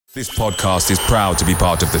This podcast is proud to be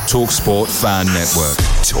part of the TalkSport Fan Network.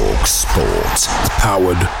 TalkSport.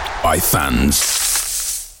 Powered by fans.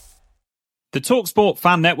 The TalkSport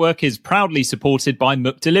Fan Network is proudly supported by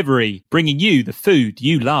McDelivery, bringing you the food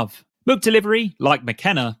you love. McDelivery, like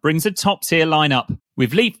McKenna, brings a top-tier lineup.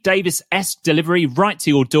 With Leif Davis-esque delivery right to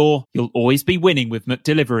your door, you'll always be winning with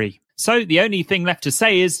McDelivery. So the only thing left to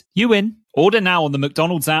say is, you win. Order now on the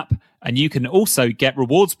McDonald's app, and you can also get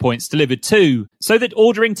rewards points delivered too, so that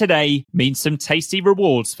ordering today means some tasty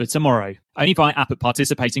rewards for tomorrow. Only via app at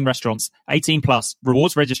participating restaurants. 18 plus.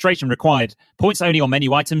 Rewards registration required. Points only on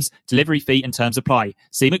menu items. Delivery fee and terms apply.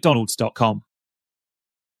 See mcdonalds.com.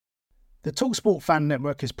 The TalkSport Fan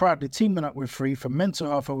Network is proudly teaming up with Free for Mental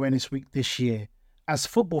Health Awareness Week this year. As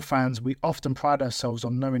football fans, we often pride ourselves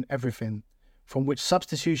on knowing everything, from which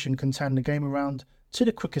substitution can turn the game around to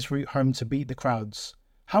the quickest route home to beat the crowds.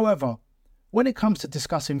 However, when it comes to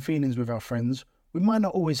discussing feelings with our friends, we might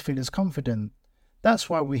not always feel as confident. That's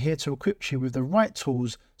why we're here to equip you with the right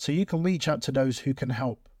tools so you can reach out to those who can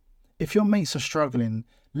help. If your mates are struggling,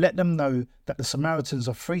 let them know that the Samaritans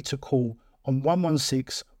are free to call on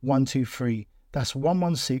 116 123. That's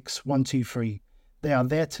 116 123. They are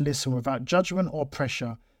there to listen without judgment or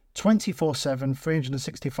pressure, 24/7,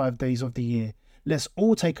 365 days of the year. Let's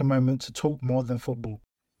all take a moment to talk more than football.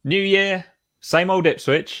 New year, same old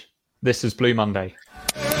Ipswich. This is Blue Monday.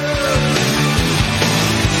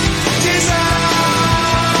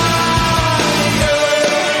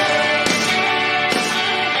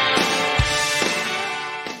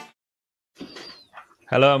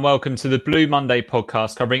 Hello and welcome to the Blue Monday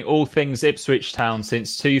podcast, covering all things Ipswich Town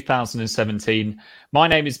since 2017. My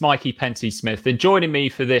name is Mikey Penty-Smith, and joining me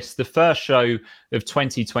for this, the first show of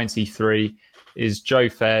 2023, is Joe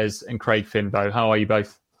Fairs and Craig Finbow. How are you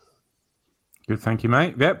both? Good, thank you,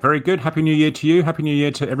 mate. Yep, very good. Happy New Year to you. Happy New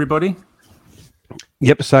Year to everybody.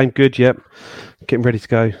 Yep, same. Good, yep. Getting ready to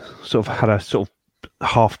go. Sort of had a sort of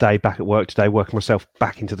half day back at work today, working myself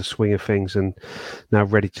back into the swing of things, and now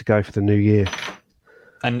ready to go for the new year.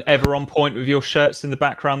 And ever on point with your shirts in the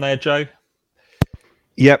background there, Joe?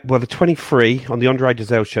 Yep, well, the 23 on the Andre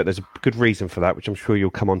Giselle shirt, there's a good reason for that, which I'm sure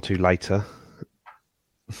you'll come on to later,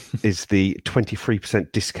 is the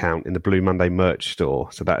 23% discount in the Blue Monday merch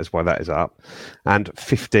store. So that is why that is up. And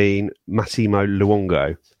 15, Massimo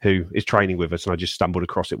Luongo, who is training with us, and I just stumbled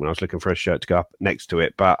across it when I was looking for a shirt to go up next to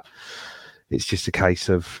it. But it's just a case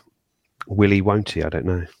of will he, won't he? I don't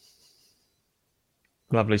know.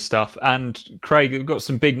 Lovely stuff. And Craig, we've got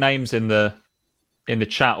some big names in the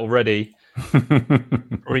chat already.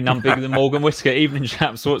 Probably none bigger than Morgan Whisker. Evening,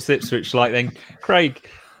 chaps. What's Ipswich like then? Craig,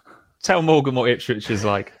 tell Morgan what Ipswich is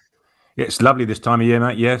like. Yeah, it's lovely this time of year,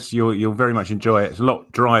 mate. Yes, you'll very much enjoy it. It's a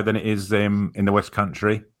lot drier than it is in the West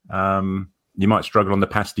Country. You might struggle on the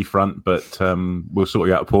pasty front, but we'll sort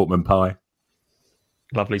you out a Portman pie.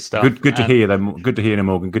 Lovely stuff. Good to hear them. Good to hear them,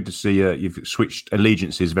 Morgan. Good to see you've switched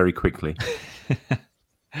allegiances very quickly.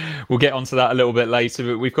 We'll get onto that a little bit later,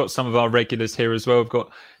 but we've got some of our regulars here as well. We've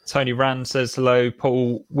got Tony Rand says hello,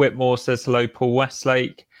 Paul Whitmore says hello, Paul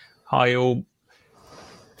Westlake, hi all,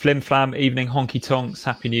 Flim Flam, evening, honky tonks,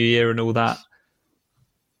 happy new year and all that.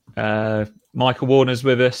 Michael Warner's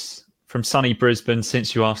with us from sunny Brisbane,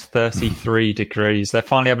 since you asked, 33 degrees. They're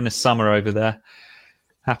finally having a summer over there.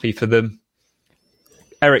 Happy for them.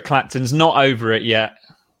 Eric Clapton's not over it yet.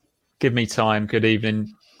 Give me time. Good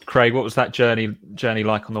evening. Craig, what was that journey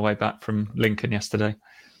like on the way back from Lincoln yesterday?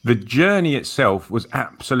 The journey itself was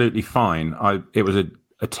absolutely fine. It was a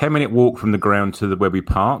 10-minute walk from the ground to where we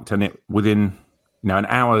parked, and within an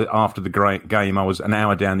hour after the game, I was an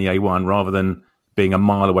hour down the A1 rather than being a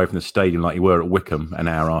mile away from the stadium like you were at Wickham an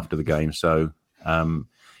hour after the game. So, and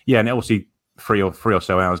obviously three or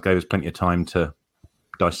so hours gave us plenty of time to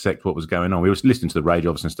dissect what was going on. We were listening to the radio,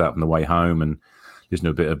 obviously, and stuff on the way home, and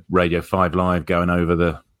listening to a bit of Radio 5 Live going over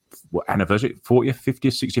the anniversary, 40th,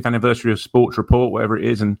 50th, 60th anniversary of Sports Report, whatever it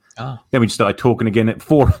is. And then we just started talking again at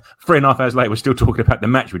 3.5 hours later. We're still talking about the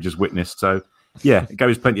match we just witnessed. So, yeah, it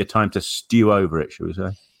gives plenty of time to stew over it, shall we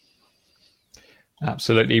say.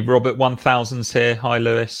 Absolutely. Robert 1000's here. Hi,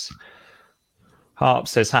 Lewis. Harp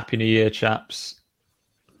says, Happy New Year, chaps.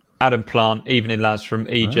 Adam Plant, evening, lads, from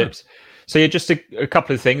Egypt. So, yeah, just a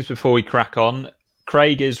couple of things before we crack on.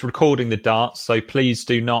 Craig is recording the darts, so please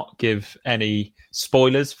do not give any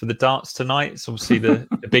spoilers for the darts tonight. It's obviously the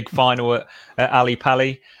big final at Ali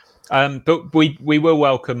Pali. But we will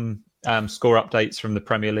welcome score updates from the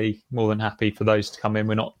Premier League. More than happy for those to come in.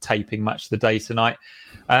 We're not taping Match of the Day tonight.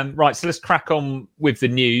 Right, so let's crack on with the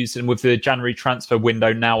news. And with the January transfer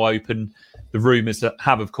window now open, the rumours that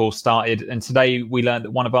have, of course, started. And today we learned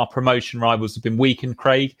that one of our promotion rivals have been weakened,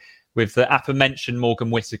 Craig. with the aforementioned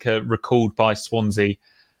Morgan Whittaker recalled by Swansea.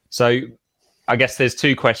 So I guess there's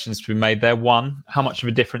two questions to be made there. One, how much of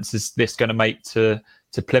a difference is this going to make to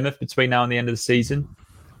Plymouth between now and the end of the season?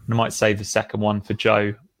 And I might save the second one for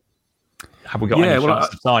Joe. Have we got any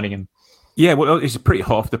chance of signing him? Yeah, well, it's pretty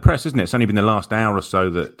hot off the press, isn't it? It's only been the last hour or so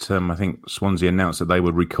that I think Swansea announced that they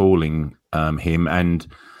were recalling him, and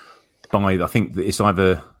I think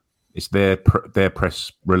it's their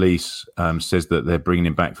press release says that they're bringing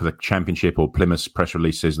him back for the Championship, or Plymouth's press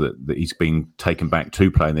release says that he's been taken back to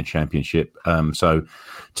play in the Championship. So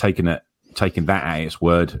taking that at its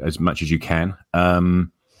word as much as you can,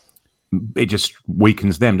 it just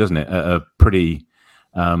weakens them, doesn't it? At a pretty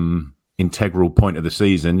integral point of the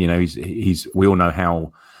season. You know, he's we all know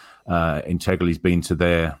how integral he's been to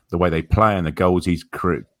the way they play and the goals he's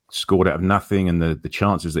scored out of nothing, and the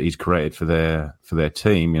chances that he's created for their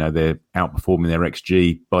team. You know, they're outperforming their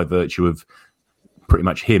XG by virtue of pretty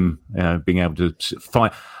much him being able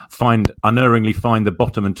to unerringly find the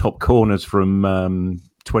bottom and top corners from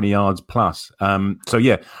 20 yards plus. So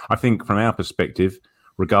yeah, I think from our perspective,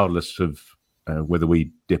 regardless of whether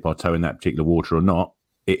we dip our toe in that particular water or not,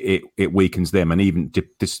 it weakens them. And even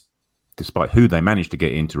despite who they manage to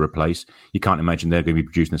get in to replace, you can't imagine they're going to be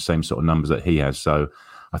producing the same sort of numbers that he has. So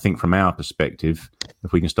I think from our perspective,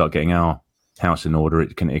 if we can start getting our house in order,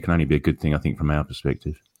 it can only be a good thing, I think, from our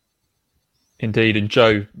perspective. Indeed. And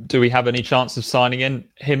Joe, do we have any chance of signing in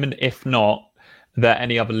him? And if not, are there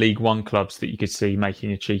any other League One clubs that you could see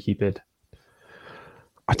making a cheeky bid?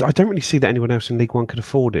 I don't really see that anyone else in League One could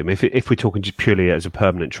afford him. If we're talking just purely as a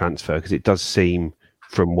permanent transfer, because it does seem,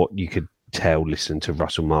 from what you could tell, listen to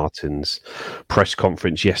Russell Martin's press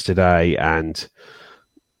conference yesterday and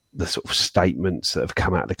the sort of statements that have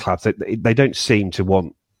come out of the clubs, they don't seem to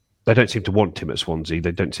want him at Swansea.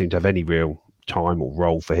 They don't seem to have any real time or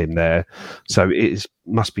role for him there. So it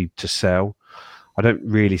must be to sell. I don't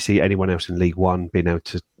really see anyone else in League One being able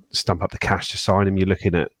to stump up the cash to sign him. You're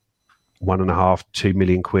looking at £1.5-2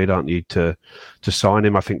 million, aren't you, to sign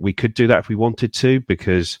him? I think we could do that if we wanted to,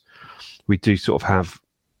 because we do sort of have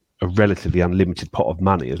a relatively unlimited pot of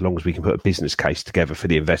money. As long as we can put a business case together for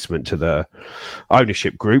the investment to the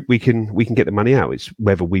ownership group, we can get the money out. It's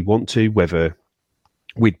whether we want to, whether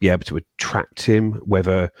we'd be able to attract him,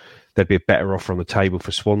 whether there'd be a better offer on the table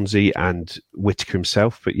for Swansea and Whittaker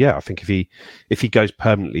himself. But yeah, I think if he goes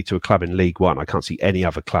permanently to a club in League One, I can't see any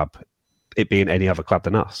other club, it being any other club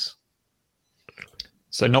than us.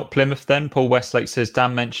 So not Plymouth then? Paul Westlake says,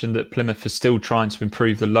 Dan mentioned that Plymouth is still trying to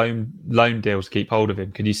improve the loan deals to keep hold of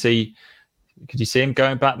him. Could you see him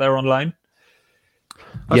going back there on loan?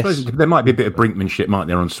 I suppose there might be a bit of brinkmanship, might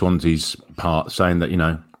there, on Swansea's part, saying that, you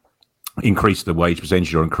know, increase the wage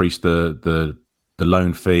percentage or increase the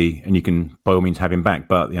loan fee, and you can by all means have him back.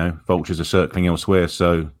 But, you know, vultures are circling elsewhere,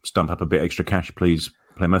 so stump up a bit extra cash, please,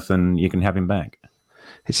 Plymouth, and you can have him back.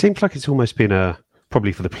 It seems like it's almost been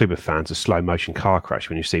probably for the Plymouth fans, a slow motion car crash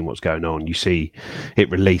when you've seen what's going on. You see it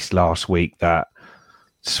released last week that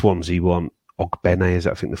Swansea want Ogbene, is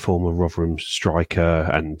that, I think, the former Rotherham striker,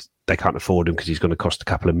 and they can't afford him because he's going to cost a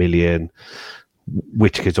couple of million.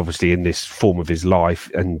 Whittaker's obviously in this form of his life,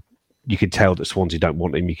 and you can tell that Swansea don't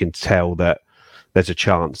want him. You can tell that there's a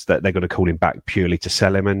chance that they're going to call him back purely to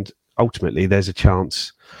sell him, and ultimately there's a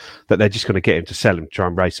chance that they're just going to get him to sell him, try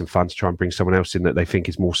and raise some funds, try and bring someone else in that they think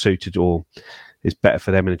is more suited or is better for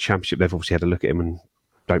them in the Championship. They've obviously had a look at him and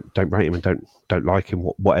don't rate him and don't like him,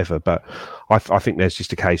 whatever. But I think there's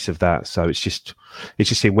just a case of that. So it's just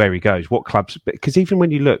seeing where he goes, what clubs. Because even when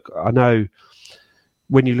you look, I know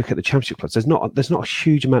when you look at the Championship clubs, there's not a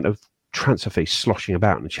huge amount of transfer fees sloshing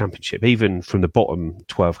about in the Championship. Even from the bottom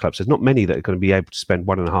 12 clubs, there's not many that are going to be able to spend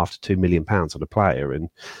 £1.5 to £2 million on a player. And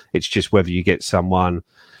it's just whether you get someone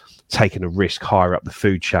taking a risk higher up the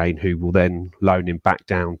food chain who will then loan him back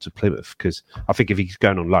down to Plymouth. Because I think if he's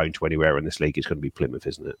going on loan to anywhere in this league, it's going to be Plymouth,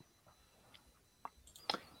 isn't it?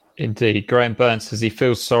 Indeed. Graham Burns says he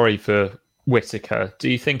feels sorry for Whittaker. Do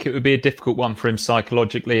you think it would be a difficult one for him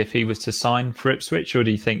psychologically if he was to sign for Ipswich, or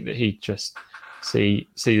do you think that he'd just see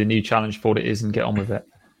the new challenge for what it is and get on with it?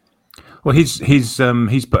 Well, he's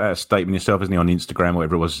put out a statement himself, hasn't he, on Instagram,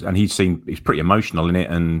 whatever it was, and he's pretty emotional in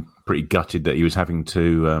it and pretty gutted that he was having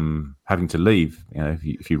to leave. You know,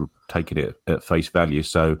 if you take it at face value.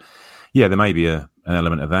 So, yeah, there may be an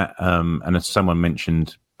element of that. And as someone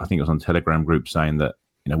mentioned, I think it was on Telegram group, saying that,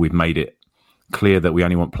 you know, we've made it clear that we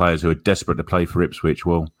only want players who are desperate to play for Ipswich.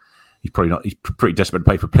 Well, he's probably not. He's pretty desperate to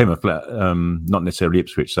play for Plymouth, not necessarily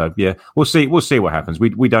Ipswich. So yeah, we'll see. We'll see what happens.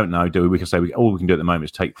 We don't know, do we? We can say all we can do at the moment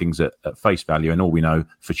is take things at face value, and all we know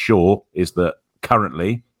for sure is that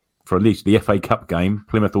currently, for at least the FA Cup game,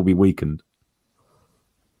 Plymouth will be weakened.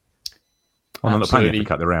 Well, they're not playing the FA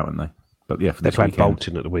Cup, they're out, aren't they? But yeah, for They're this playing weekend.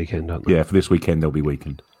 Bolton at the weekend, aren't they? Yeah, for this weekend, they'll be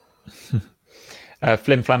weakened.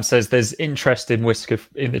 Flim Flam says there's interest in Whisker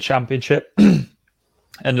in the Championship and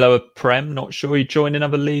lower Prem. Not sure he'd join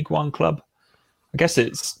another League One club. I guess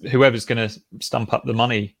it's whoever's going to stump up the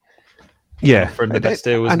money. Yeah, offering the best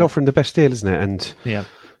deal, offering the best deal, isn't it? And yeah,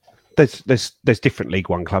 there's different League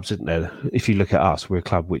One clubs, isn't there? If you look at us, we're a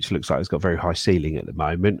club which looks like it's got a very high ceiling at the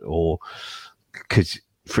moment, or because,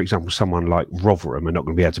 for example, someone like Rotherham are not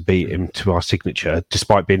going to be able to beat him to our signature,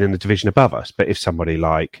 despite being in the division above us. But if somebody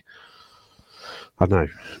like, I don't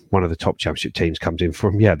know, one of the top Championship teams comes in for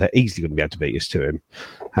him, yeah, they're easily going to be able to beat us to him.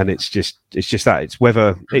 And it's just that. It's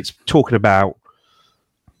whether it's talking about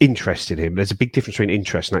interest in him. There's a big difference between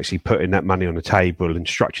interest and actually putting that money on the table and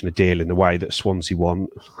structuring a deal in the way that Swansea want.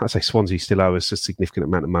 I say Swansea still owe us a significant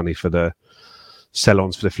amount of money for the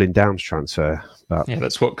sell-ons for the Flynn Downs transfer. But yeah,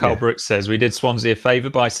 that's what Carl Brooks says. We did Swansea a favour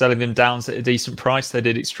by selling them Downs at a decent price. They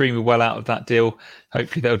did extremely well out of that deal.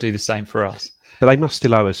 Hopefully they'll do the same for us. But they must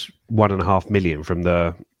still owe us $1.5 million from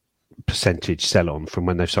the percentage sell-on from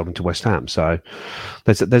when they've sold them to West Ham. So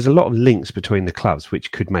there's a lot of links between the clubs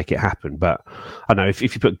which could make it happen. But I know if you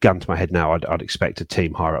put a gun to my head now, I'd expect a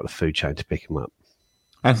team higher up the food chain to pick him up.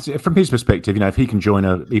 And from his perspective, if he can join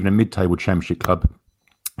even a mid-table Championship club,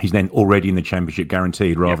 he's then already in the Championship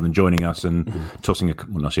guaranteed, rather than joining us and tossing a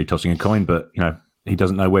coin, but he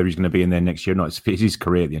doesn't know where he's going to be in there next year. No, it's his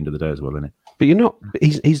career at the end of the day as well, isn't it? But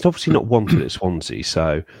he's obviously not wanted at Swansea.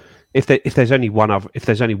 So if there's only one offer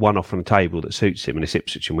on the table that suits him and it's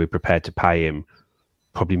Ipswich, and we're prepared to pay him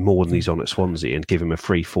probably more than he's on at Swansea and give him a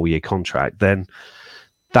 3-4 year contract, then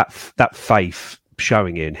that faith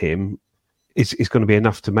showing in him is going to be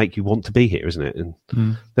enough to make you want to be here, isn't it?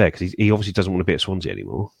 And because he obviously doesn't want to be at Swansea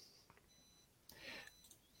anymore.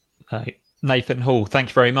 Nathan Hall, thank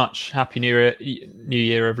you very much. Happy New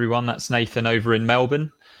Year, everyone. That's Nathan over in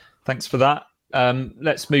Melbourne. Thanks for that.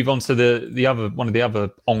 Let's move on to one of the other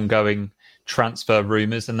ongoing transfer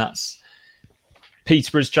rumours, and that's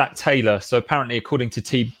Peterborough's Jack Taylor. So apparently, according to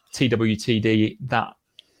TWTD, that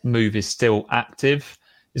move is still active.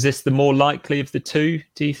 Is this the more likely of the two,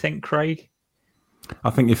 do you think, Craig? I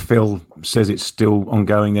think if Phil says it's still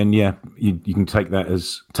ongoing, then yeah, you can take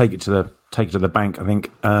it to the bank, I think.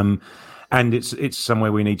 And it's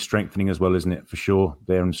somewhere we need strengthening as well, isn't it? For sure.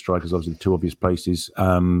 There and strikers, obviously, the two obvious places.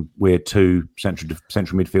 We're two central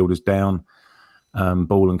midfielders down,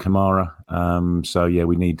 Ball and Kamara. So yeah,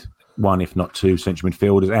 we need one, if not two, central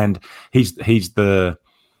midfielders. And he's the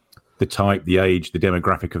type, the age, the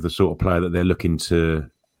demographic of the sort of player that they're looking to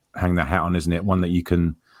hang their hat on, isn't it? One that you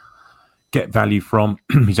can get value from.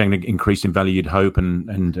 He's going to increase in value, you'd hope,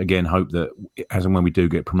 and again hope that as and when we do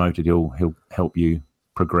get promoted, he'll help you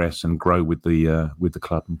progress and grow with the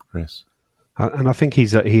club and progress. And I think he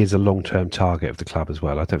is a long-term target of the club as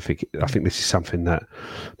well. I think this is something that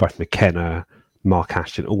both McKenna, Mark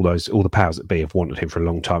Ashton, all the powers that be have wanted him for a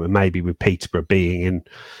long time. And maybe with Peterborough being in,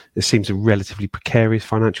 it seems a relatively precarious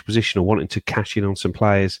financial position, or wanting to cash in on some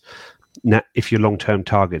players. Now, if your long-term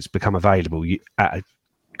targets become available at a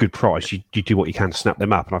good price, you do what you can to snap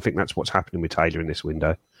them up. And I think that's what's happening with Taylor in this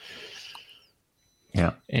window.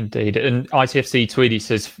 Yeah, indeed. And ITFC Tweedy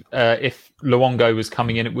says if Luongo was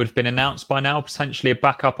coming in, it would have been announced by now, potentially a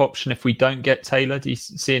backup option if we don't get Taylor. Do you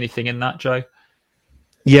see anything in that, Joe?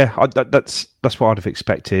 Yeah, that's what I'd have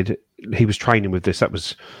expected. He was training with this. That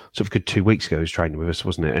was sort of a good 2 weeks ago. He was training with us,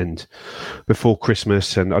 wasn't it? And before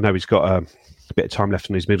Christmas, and I know he's got a bit of time left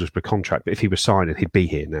on his Middlesbrough contract, but if he was signing, he'd be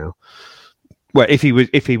here now. Well, if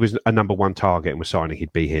he was a number one target and was signing,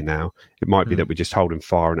 he'd be here now. It might be that we just hold him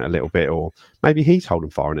fire on it a little bit, or maybe he's holding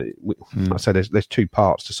fire on it. I say there's two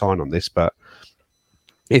parts to sign on this, but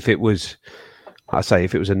if it was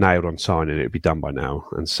a nailed on signing, it'd be done by now.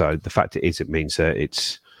 And so the fact it means that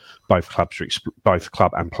it's both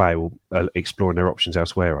club and player will exploring their options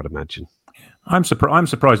elsewhere, I'd imagine. I'm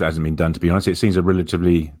surprised it hasn't been done, to be honest. It seems a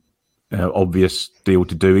relatively obvious deal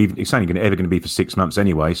to do. Even it's only ever going to be for 6 months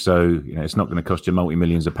anyway, so it's not going to cost you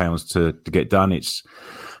multi-millions of pounds to get done. It's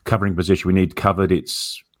covering position we need covered.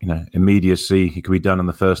 It's immediacy. He could be done on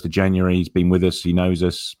the 1st of January. He's been with us. He knows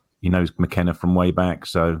us. He knows McKenna from way back.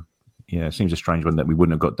 So yeah, it seems a strange one that we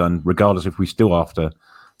wouldn't have got done, regardless if we still after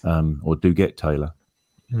or do get Taylor.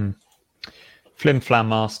 Flim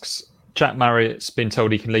Flam asks, Jack Marriott's been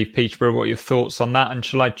told he can leave Peterborough. What are your thoughts on that? And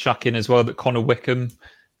shall I chuck in as well that Connor Wickham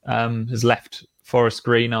has left Forest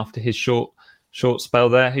Green after his short spell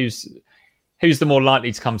there? Who's the more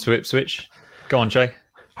likely to come to Ipswich? Go on, Jay.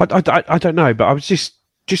 I don't know, but I was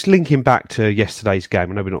just linking back to yesterday's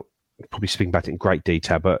game. I know we're not probably speaking about it in great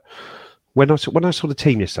detail, but when I saw the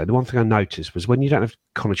team yesterday, the one thing I noticed was when you don't have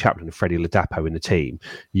Connor Chaplin and Freddie Ladapo in the team,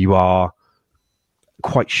 you are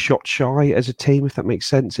quite shot shy as a team, if that makes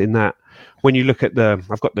sense. In that, when you look at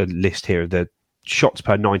I've got the list here of the shots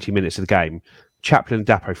per 90 minutes of the game. Chaplin and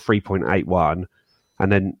Ladapo 3.81,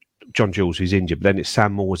 and then John Jules, who's injured, but then it's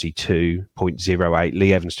Sam Morsey 2.08,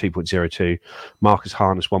 Lee Evans 2.02, Marcus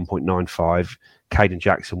Harness 1.95, Caden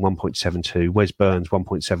Jackson 1.72, Wes Burns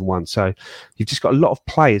 1.71. So you've just got a lot of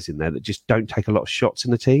players in there that just don't take a lot of shots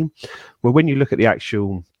in the team. Well, when you look at the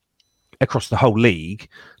actual across the whole league,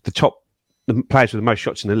 the players with the most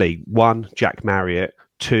shots in the league: 1, Jack Marriott;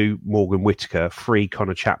 2, Morgan Whitaker; 3,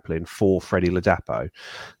 Connor Chaplin; 4, Freddie Ladapo.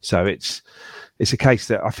 So it's a case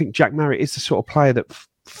that I think Jack Marriott is the sort of player that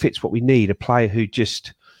fits what we need, a player who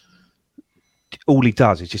just all he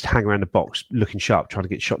does is just hang around the box looking sharp, trying to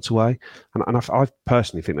get shots away. And I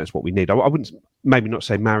personally think that's what we need. I wouldn't maybe not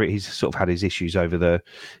say Marriott. He's sort of had his issues over the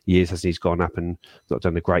years as he's gone up and not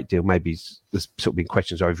done a great deal. Maybe there's sort of been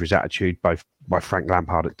questions over his attitude, both by Frank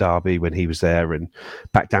Lampard at Derby when he was there and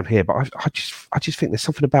back down here. But I just think there's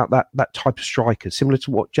something about that type of striker, similar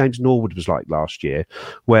to what James Norwood was like last year,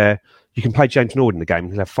 where you can play James Norwood in the game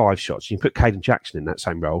and he'll have 5 shots. You can put Caden Jackson in that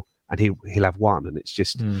same role and he'll have 1. And it's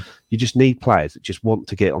just, you just need players that just want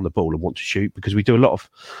to get on the ball and want to shoot, because we do a lot of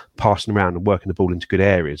passing around and working the ball into good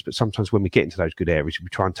areas. But sometimes when we get into those good areas, we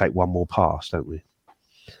try and take one more pass, don't we?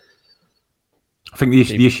 I think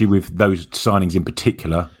the issue with those signings in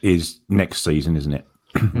particular is next season, isn't it?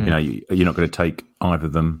 You're not going to take either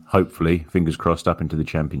of them, hopefully, fingers crossed, up into the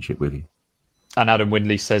Championship with you. And Adam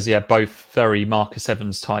Windley says, both very Marcus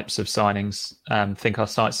Evans types of signings. Think our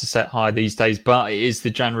sights are set high these days, but it is the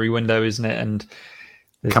January window, isn't it? And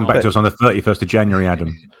come back to us on the 31st of January,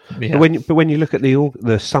 Adam. Yeah. But when you look at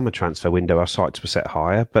the summer transfer window, our sights were set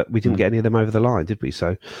higher, but we didn't get any of them over the line, did we?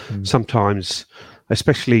 So sometimes,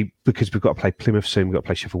 especially because we've got to play Plymouth soon, we've got to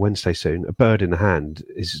play Sheffield Wednesday soon, a bird in the hand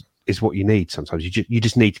is what you need sometimes. You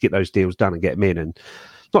just need to get those deals done and get them in, and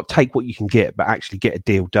not take what you can get, but actually get a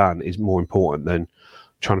deal done is more important than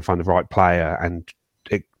trying to find the right player and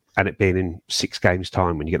it being in 6 games'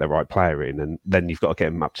 time when you get the right player in, and then you've got to get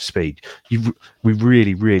them up to speed. We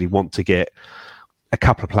really, really want to get a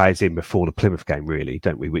couple of players in before the Plymouth game, really,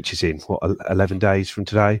 don't we? Which is in 11 days from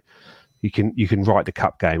today. You can write the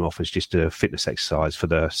cup game off as just a fitness exercise for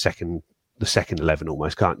the second 11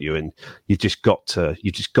 almost, can't you? And you just got to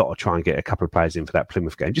try and get a couple of players in for that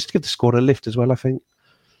Plymouth game, just to give the squad a lift as well, I think.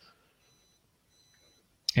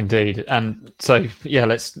 Indeed. And so,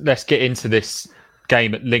 let's get into this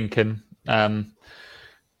game at Lincoln that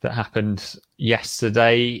happened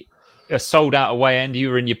yesterday. A sold-out away end. You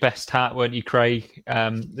were in your best hat, weren't you, Craig?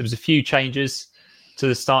 There was a few changes to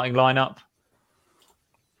the starting lineup.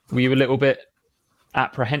 Were you a little bit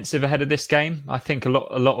apprehensive ahead of this game? I think a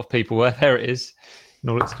lot of people were. There it is, in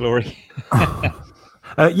all its glory.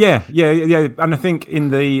 Yeah. And I think in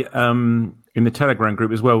the Telegram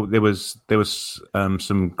group as well, there was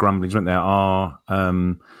some grumblings, weren't there? Our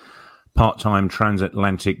part-time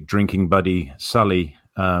transatlantic drinking buddy Sully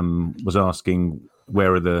was asking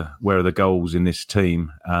where are the goals in this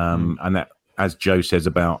team, and that, as Joe says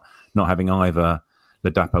about not having either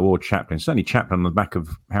Ladapo or Chaplin. Certainly Chaplin on the back of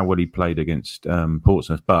how well he played against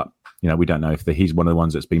Portsmouth, but we don't know if he's one of the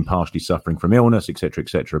ones that's been partially suffering from illness, etc.,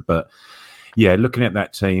 etc. But yeah, looking at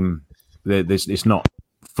that team, it's not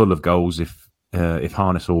full of goals if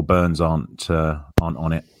Harness or Burns aren't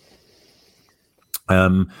on it.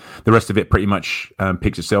 The rest of it pretty much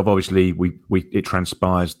picks itself. Obviously, it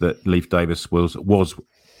transpires that Leif Davis was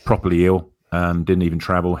properly ill, didn't even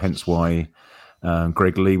travel, hence why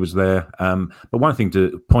Greg Lee was there. But one thing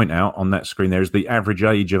to point out on that screen there is the average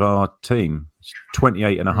age of our team. It's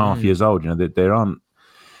 28 and a half years old. There aren't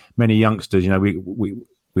many youngsters.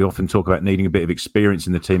 We often talk about needing a bit of experience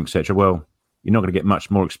in the team, etc. Well, you're not going to get much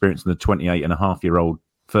more experience than the 28 and a half year old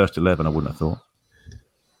first 11, I wouldn't have thought.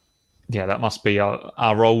 Yeah, that must be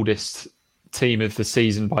our oldest team of the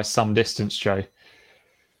season by some distance, Joe.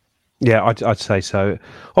 Yeah, I'd say so.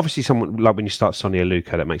 Obviously, someone like when you start Sonny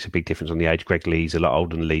Aluko, that makes a big difference on the age. Greg Lee's a lot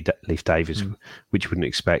older than Leif Davis, which you wouldn't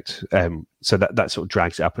expect. So that sort of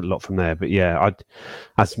drags it up a lot from there. But yeah,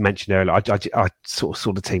 as mentioned earlier, I sort of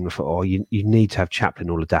saw the team and thought, you need to have Chaplin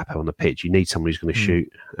or Ladapo on the pitch. You need someone who's going to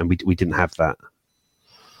shoot, and we didn't have that.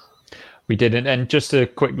 We didn't. And just a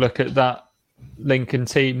quick look at that Lincoln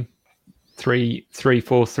team,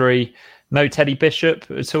 3-3-4-3. No Teddy Bishop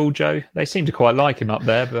at all, Joe. They seem to quite like him up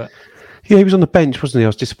there, but. Yeah, he was on the bench, wasn't he? I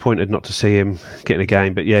was disappointed not to see him get in a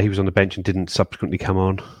game, but yeah, he was on the bench and didn't subsequently come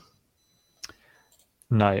on.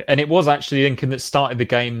 No, and it was actually Lincoln that started the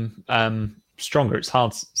game stronger. It's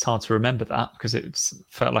hard to remember that because it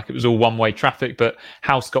felt like it was all one-way traffic. But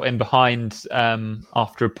House got in behind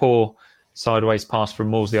after a poor sideways pass from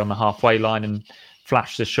Maudsley on the halfway line and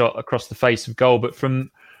flashed a shot across the face of goal. But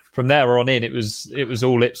from there on in, it was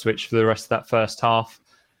all Ipswich for the rest of that first half.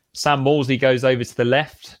 Sam Maudsley goes over to the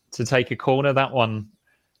left to take a corner. That one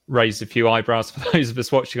raised a few eyebrows for those of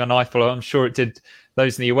us watching on iFollow. I'm sure it did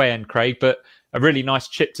those in the away end, Craig, but a really nice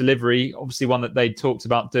chip delivery, obviously one that they'd talked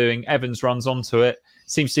about doing. Evans runs onto it,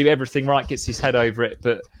 seems to do everything right, gets his head over it,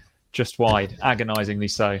 but just wide, agonisingly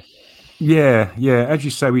so. Yeah. As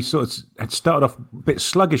you say, we sort of had started off a bit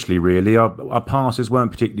sluggishly, really. Our passes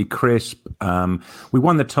weren't particularly crisp. We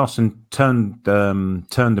won the toss and turned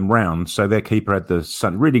them round, so their keeper had the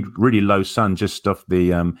sun, really, really low sun just off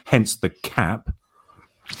the, hence the cap.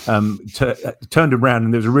 Turned around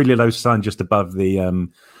and there was a really low sun just above the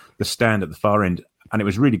stand at the far end, and it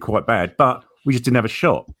was really quite bad. But we just didn't have a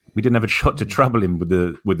shot. We didn't have a shot to trouble him with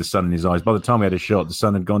the sun in his eyes. By the time we had a shot, the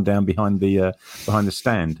sun had gone down behind the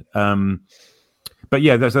stand. But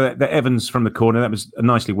yeah, there's the Evans from the corner. That was a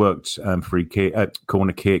nicely worked free kick,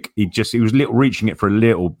 corner kick. He was reaching it for a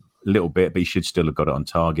little bit, but he should still have got it on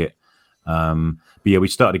target. But yeah, we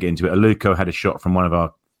started to get into it. Aluko had a shot from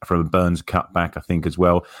from a Burns cutback, I think, as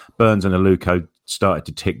well. Burns and Aluko started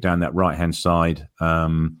to tick down that right-hand side.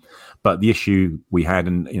 But the issue we had,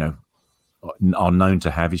 and are known to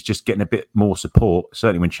have, is just getting a bit more support,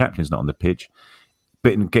 certainly when Chaplin's not on the pitch,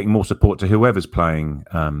 but getting more support to whoever's playing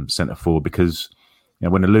centre forward, because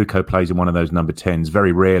when Aluko plays in one of those number 10s,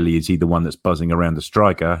 very rarely is he the one that's buzzing around the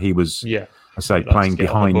striker. He was, playing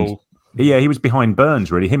behind. Yeah, he was behind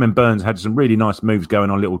Burns, really. Him and Burns had some really nice moves going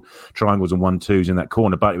on, little triangles and 1-2s in that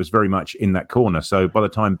corner, but it was very much in that corner. So by the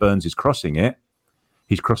time Burns is crossing it,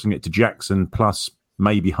 he's crossing it to Jackson plus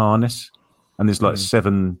maybe Harness. And there's like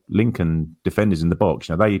 7 Lincoln defenders in the box.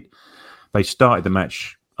 They started the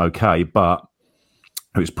match okay, but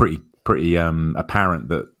it was pretty apparent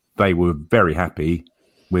that they were very happy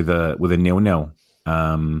with a 0-0.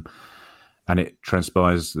 And it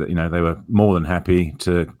transpires that they were more than happy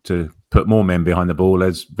to put more men behind the ball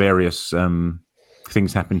as various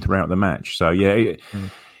things happened throughout the match. So yeah,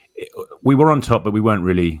 we were on top, but we weren't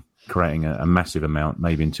really creating a massive amount.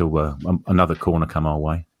 Maybe until another corner come our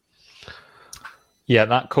way. Yeah,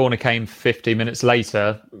 that corner came 50 minutes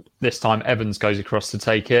later. This time Evans goes across to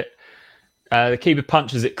take it. The keeper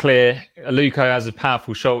punches it clear. Aluko has a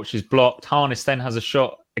powerful shot, which is blocked. Harness then has a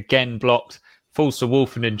shot, again blocked. Falls to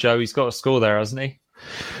Wolfen and Joe. He's got a score there, hasn't he?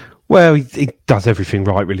 Well, he does everything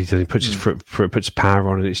right, really. He puts his puts power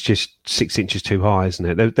on, and it's just 6 inches too high, isn't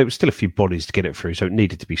it? There was still a few bodies to get it through, so it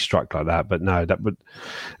needed to be struck like that. But no, that would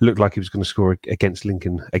look like he was going to score against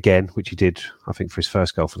Lincoln again, which he did, I think, for his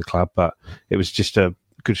first goal for the club. But it was just a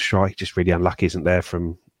good strike, just really unlucky, isn't there,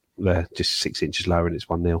 from there, just 6 inches lower, and it's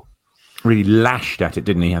 1-0. Really lashed at it,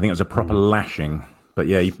 didn't he? I think it was a proper lashing. But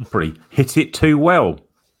yeah, he probably hit it too well.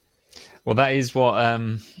 Well, that is what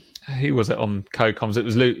who was it on co-coms? It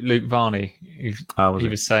was Luke Varney. He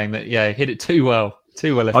was saying that, he hit it too well,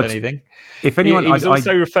 if anything. If anyone, he was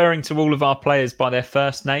also referring to all of our players by their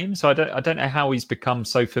first name. So I don't know how he's become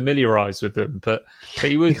so familiarised with them, but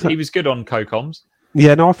he was good on co-coms.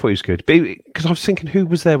 Yeah, no, I thought he was good. Because I was thinking, who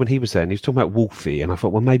was there when he was there? And he was talking about Wolfie, and I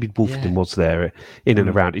thought, well, maybe Wolfenden was there in and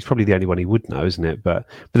around. He's probably the only one he would know, isn't it? But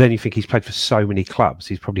then you think he's played for so many clubs.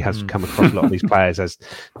 He probably has come across a lot of these players as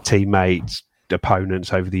teammates,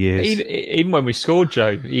 opponents over the years. Even when we scored,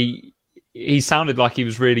 Joe, he sounded like he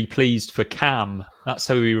was really pleased for Cam. That's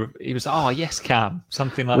how he was. Oh, yes, Cam,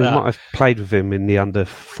 something like that. We might have played with him in the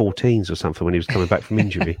under-14s or something when he was coming back from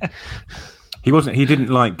injury. He wasn't. He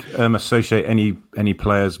didn't associate any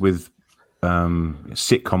players with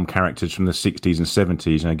sitcom characters from the 60s and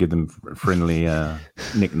 70s, and give them friendly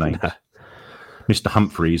nicknames, Mr.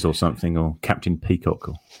 Humphreys or something, or Captain Peacock.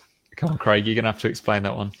 Come on, Craig, you're gonna have to explain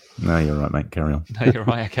that one. No, you're right, mate. Carry on. No, you're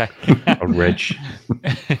right. Okay. Reg.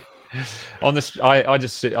 On this, I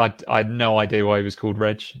had no idea why he was called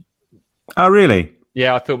Reg. Oh, really?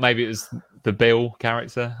 Yeah, I thought maybe it was the Bill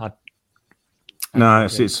character. No,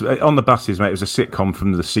 it's on the buses, mate. It was a sitcom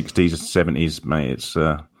from the 60s and 70s, mate. It's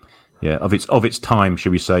of its time,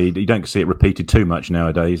 shall we say? You don't see it repeated too much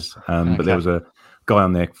nowadays. But there was a guy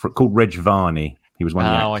on there called Reg Varney. He was one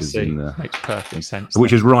of the actors. I see. Makes perfect sense.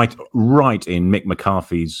 Which is right in Mick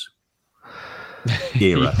McCarthy's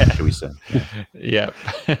era, shall we say? Yeah,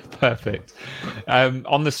 perfect.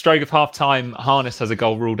 On the stroke of half time, Harness has a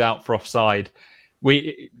goal ruled out for offside.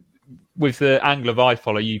 With the angle of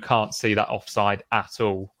iFollow, you can't see that offside at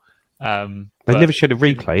all. They never showed a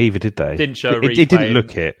replay either, did they? Didn't show a replay. It didn't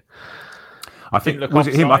look it. I think was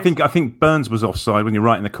it him? I think Burns was offside when you're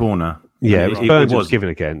right in the corner. Yeah, It Burns was was given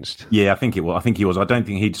against. Yeah, I think it was. I think he was. I don't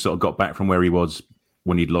think he'd sort of got back from where he was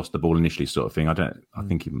when he'd lost the ball initially, sort of thing. I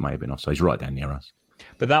think he may have been offside. He's right down near us.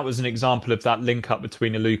 But that was an example of that link up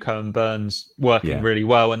between Aluko and Burns working Yeah. really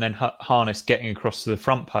well, and then Harness getting across to the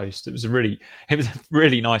front post. It was a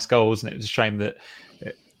really nice goal, wasn't it? It was a shame that,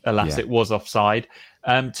 alas, it was offside.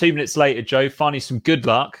 2 minutes later, Joe, finally some good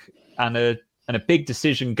luck and a big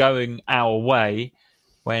decision going our way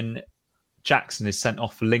when Jackson is sent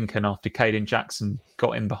off for Lincoln after Caden Jackson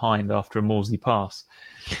got in behind after a Morsley pass.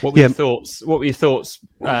 What were your thoughts? What were your thoughts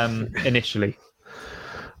initially?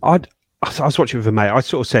 I was watching with a mate. I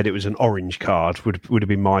sort of said it was an orange card. Would have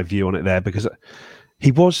been my view on it there, because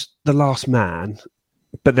he was the last man,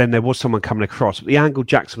 but then there was someone coming across. But the angle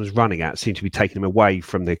Jackson was running at seemed to be taking him away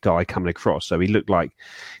from the guy coming across. So he looked like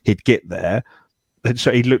he'd get there. And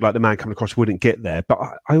so he looked like the man coming across wouldn't get there. But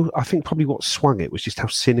I think probably what swung it was just how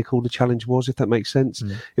cynical the challenge was, if that makes sense.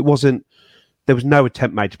 It wasn't. There was no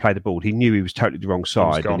attempt made to play the ball. He knew he was totally the wrong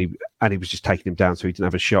side, and he was just taking him down so he didn't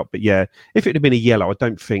have a shot. But yeah, if it had been a yellow, I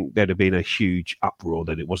don't think there'd have been a huge uproar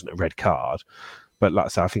that it wasn't a red card. But like I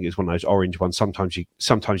say, I think it's one of those orange ones. Sometimes you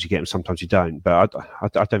get them, sometimes you don't. But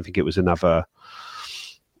I don't think it was another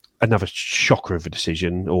shocker of a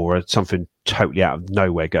decision or something totally out of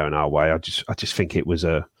nowhere going our way. I just think it was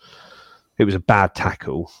a bad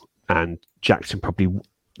tackle, and Jackson probably.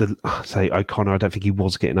 Say O'Connor, I don't think he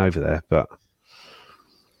was getting over there, but.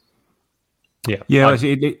 Yeah.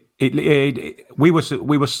 We were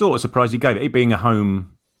sort of surprised he gave it being a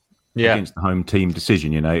home against the home team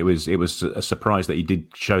decision. You know, it was a surprise that he did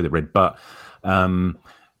show the red. But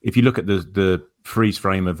if you look at the freeze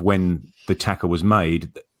frame of when the tackle was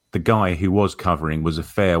made, the guy who was covering was a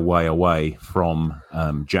fair way away from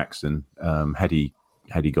Jackson. Had he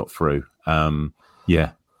got through,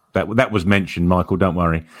 that was mentioned, Michael. Don't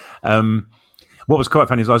worry. What was quite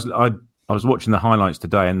funny is I was watching the highlights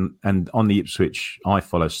today, and on the Ipswich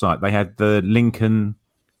iFollow site, they had the Lincoln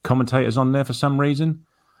commentators on there for some reason.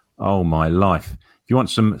 Oh, my life. If you want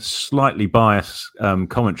some slightly biased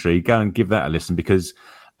commentary, go and give that a listen, because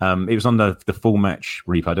it was on the full match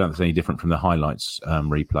replay. I don't know if it's any different from the highlights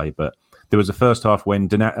replay, but there was a first half when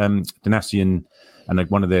Donacien and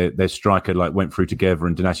one of their striker went through together,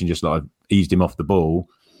 and Donacien just eased him off the ball.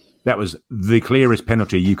 That was the clearest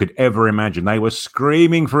penalty you could ever imagine. They were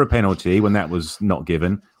screaming for a penalty when that was not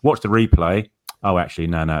given. Watch the replay. Oh, actually,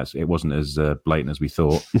 no, it wasn't as blatant as we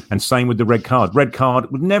thought. And same with the red card. Red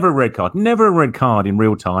card was never a red card. Never a red card in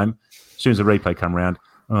real time. As soon as the replay come around,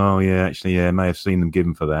 oh yeah, actually, yeah, may have seen them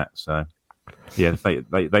given for that. So, yeah,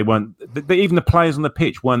 they weren't. Even the players on the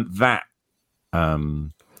pitch weren't that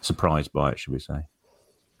surprised by it, should we say?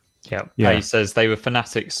 Yeah. He says they were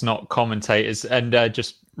fanatics, not commentators. And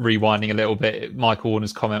just rewinding a little bit, Michael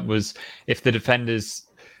Warner's comment was if the defender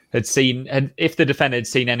had seen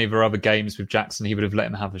any of our other games with Jackson, he would have let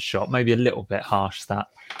him have a shot. Maybe a little bit harsh that,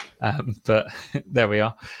 but there we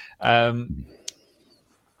are. And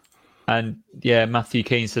yeah, Matthew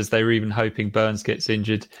Keane says they were even hoping Burns gets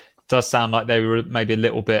injured. Does sound like they were maybe a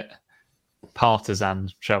little bit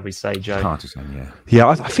partisan, shall we say, Joe? Partisan, yeah. Yeah,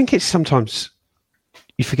 I think it's sometimes.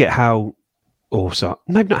 You forget how, also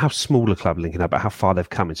maybe not how small a club Lincoln are, but how far they've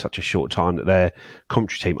come in such a short time, that their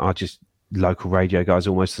commentary team are just local radio guys,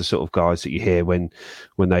 almost the sort of guys that you hear when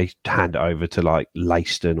they hand it over to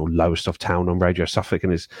Leiston or Lowestoft Town on Radio Suffolk,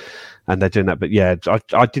 and they're doing that. But yeah,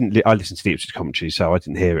 I listened to the Ipswich commentary, so I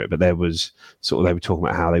didn't hear it. But there was sort of, they were talking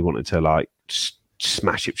about how they wanted to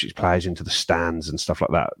smash Ipswich players into the stands and stuff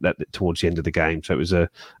like that towards the end of the game. So it was a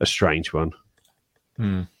strange one.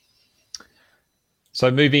 So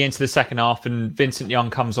moving into the second half, and Vincent Young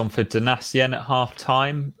comes on for Donacien at half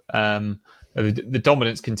time. The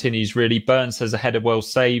dominance continues, really. Burns has a header well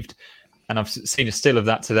saved, and I've seen a still of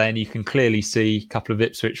that today, and you can clearly see a couple of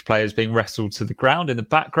Ipswich players being wrestled to the ground in the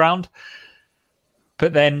background.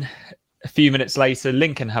 But then a few minutes later,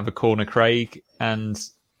 Lincoln have a corner, Craig, and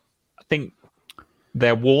I think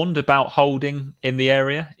they're warned about holding in the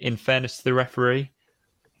area, in fairness to the referee.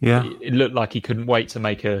 Yeah. It looked like he couldn't wait to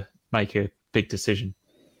make a big decision.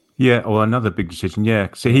 Yeah, or another big decision. Yeah,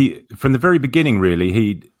 so he from the very beginning, really,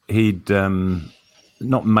 he'd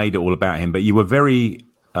not made it all about him, but you were very.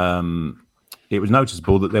 It was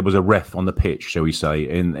noticeable that there was a ref on the pitch, shall we say,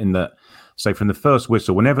 in that. So from the first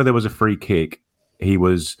whistle, whenever there was a free kick, he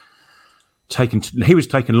was taken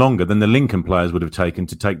longer than the Lincoln players would have taken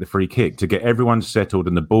to take the free kick, to get everyone settled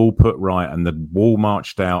and the ball put right and the wall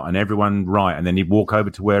marched out and everyone right, and then he'd walk over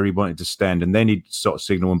to where he wanted to stand, and then he'd sort of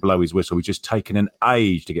signal and blow his whistle. He's just taken an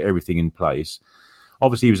age to get everything in place.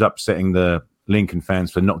 Obviously, he was upsetting the Lincoln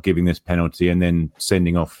fans for not giving this penalty and then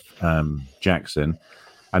sending off Jackson.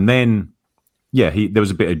 And then, there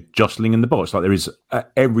was a bit of jostling in the box, like there is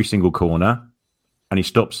at every single corner, and he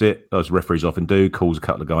stops it, as referees often do, calls a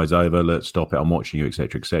couple of guys over, let's stop it, I'm watching you,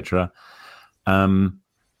 etc., etc. And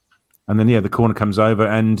then, the corner comes over,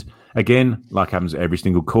 and again, like happens at every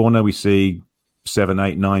single corner, we see 7,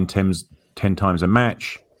 8, 9, 10 times a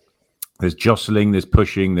match. There's jostling, there's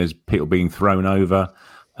pushing, there's people being thrown over.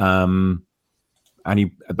 And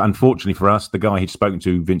he, unfortunately for us, the guy he'd spoken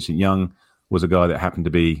to, Vincent Young, was a guy that happened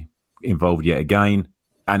to be involved yet again.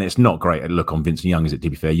 And it's not great a look on Vincent Young, is it, to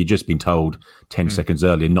be fair? You've just been told 10 seconds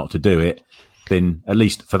earlier not to do it. Then at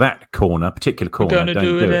least for that particular corner, we're going to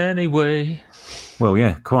do it anyway. Well,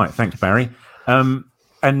 yeah, quite. Thanks, Barry. But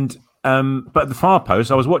at the far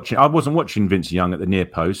post, I wasn't watching Vincent Young at the near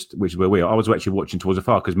post, which is where we are. I was actually watching towards the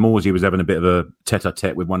far because Morsey was having a bit of a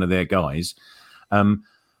tete-a-tete with one of their guys.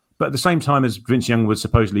 But at the same time as Vincent Young was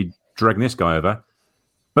supposedly dragging this guy over,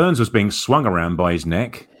 Burns was being swung around by his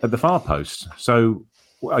neck at the far post. So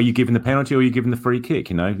are you giving the penalty or are you giving the free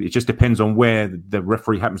kick? It just depends on where the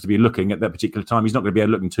referee happens to be looking at that particular time. He's not going to be able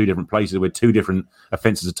to look in two different places where two different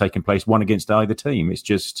offences are taking place, one against either team. It's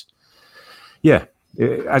just,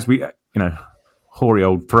 as we, hoary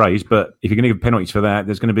old phrase, but if you're going to give penalties for that,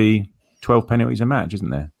 there's going to be 12 penalties a match,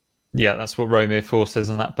 isn't there? Yeah, that's what Romeo 4 says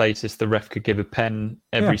on that basis. The ref could give a pen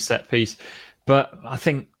every set piece. But I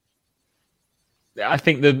think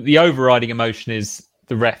the overriding emotion is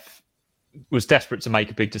the ref was desperate to make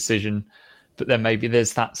a big decision, but then maybe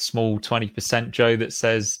there's that small 20%, Joe, that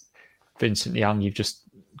says, Vincent Young, you've just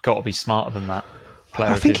got to be smarter than that.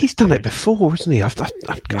 I think he's done it before, hasn't he? I can't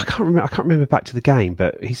remember. I can't remember back to the game,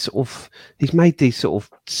 but he's made these sort of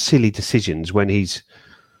silly decisions when he's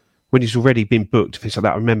already been booked. Things like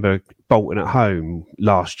that. I remember Bolton at home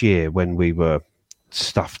last year when we were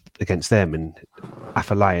stuffed against them, and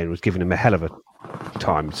Afolayan was giving him a hell of a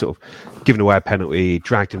time, sort of giving away a penalty,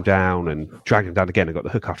 dragged him down again and got the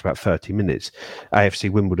hook after about 30 minutes.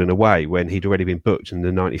 AFC Wimbledon away when he'd already been booked in the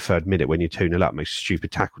 93rd minute when you're 2-0 up, makes a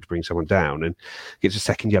stupid tackle to bring someone down and gets a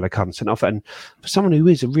second yellow card and sent off. And for someone who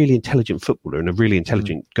is a really intelligent footballer and a really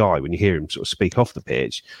intelligent guy, when you hear him sort of speak off the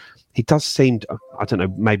pitch, he does seem, I don't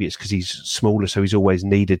know, maybe it's because he's smaller, so he's always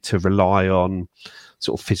needed to rely on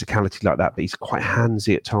sort of physicality like that, but he's quite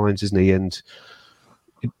handsy at times, isn't he? And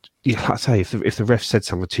like I say, if the ref said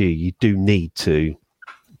something to you, you do need to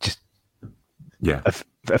just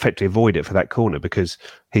effectively avoid it for that corner because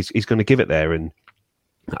he's going to give it there. And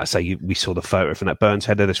I say we saw the photo from that Burns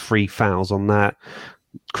header. There's 3 fouls on that.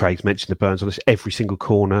 Craig's mentioned the Burns on this. Every single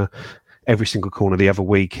corner the other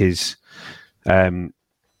week is a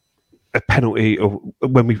penalty. Or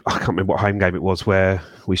when I can't remember what home game it was where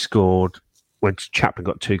we scored. When Chaplin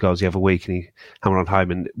got 2 goals the other week and he hammered on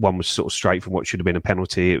home and one was sort of straight from what should have been a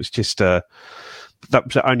penalty. It was just that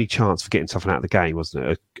was the only chance for getting something out of the game, wasn't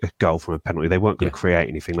it? A goal from a penalty. They weren't going to create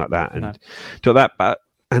anything like that. And do that.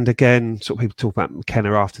 And again, sort of people talk about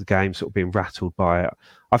McKenna after the game sort of being rattled by it.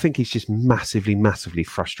 I think he's just massively, massively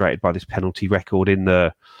frustrated by this penalty record in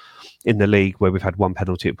the league where we've had 1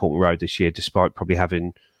 penalty at Portman Road this year, despite probably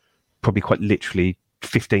having quite literally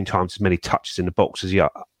 15 times as many touches in the box as the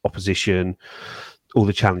opposition, all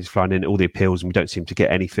the challenges flying in, all the appeals, and we don't seem to get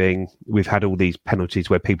anything. We've had all these penalties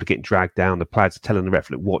where people are getting dragged down. The players are telling the ref,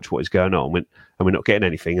 look, watch what is going on, and we're not getting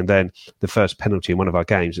anything. And then the first penalty in one of our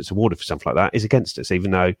games that's awarded for something like that is against us, even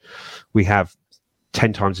though we have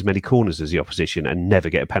 10 times as many corners as the opposition and never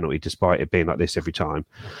get a penalty despite it being like this every time.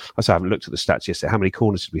 I haven't looked at the stats yesterday. How many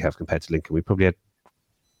corners did we have compared to Lincoln? We probably had,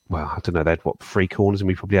 well, I don't know, they had 3 corners and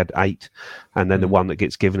we probably had 8. And then the one that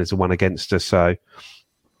gets given is the one against us. So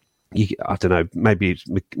I don't know, maybe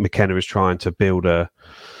McKenna is trying to build a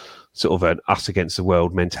sort of an us against the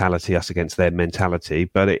world mentality, us against their mentality,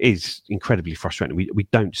 but it is incredibly frustrating. We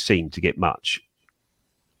don't seem to get much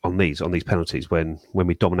on these penalties when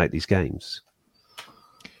we dominate these games.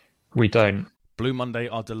 We don't. Blue Monday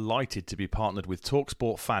are delighted to be partnered with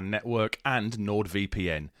TalkSport Fan Network and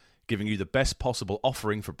NordVPN, giving you the best possible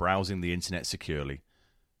offering for browsing the internet securely.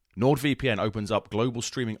 NordVPN opens up global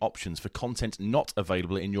streaming options for content not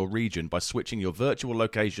available in your region by switching your virtual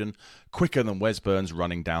location quicker than Wes Burns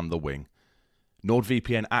running down the wing.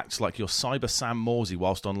 NordVPN acts like your cyber Sam Morsey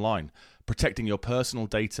whilst online, protecting your personal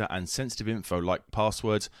data and sensitive info like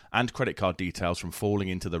passwords and credit card details from falling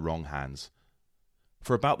into the wrong hands.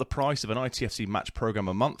 For about the price of an ITFC match program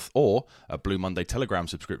a month or a Blue Monday Telegram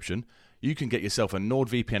subscription, you can get yourself a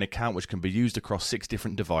NordVPN account which can be used across 6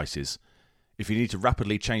 different devices. If you need to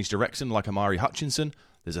rapidly change direction like Amari Hutchinson,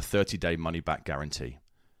 there's a 30-day money-back guarantee.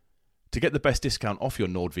 To get the best discount off your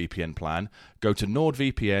NordVPN plan, go to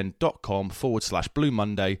nordvpn.com/Blue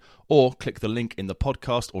Monday or click the link in the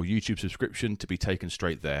podcast or YouTube subscription to be taken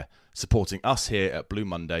straight there, supporting us here at Blue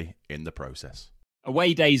Monday in the process.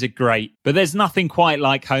 Away days are great, but there's nothing quite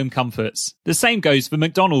like home comforts. The same goes for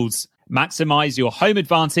McDonald's. Maximise your home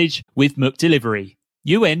advantage with McDelivery.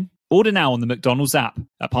 You in? Order now on the McDonald's app.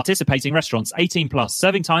 At participating restaurants, 18 plus,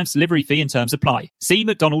 serving times, delivery fee and terms apply. See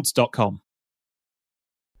mcdonalds.com.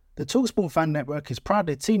 The TalkSport Fan Network is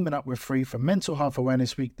proudly teaming up with Free for Mental Health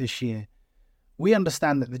Awareness Week this year. We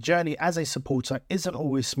understand that the journey as a supporter isn't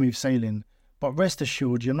always smooth sailing, but rest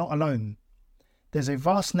assured you're not alone. There's a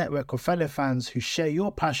vast network of fellow fans who share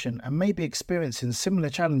your passion and may be experiencing similar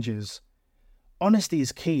challenges. Honesty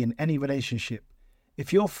is key in any relationship.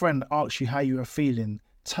 If your friend asks you how you are feeling,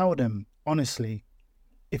 tell them honestly.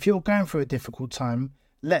 If you're going through a difficult time,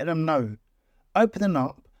 let them know. Opening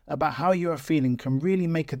up about how you are feeling can really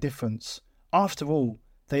make a difference. After all,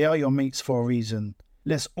 they are your mates for a reason.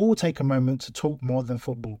 Let's all take a moment to talk more than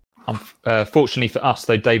football. Fortunately for us,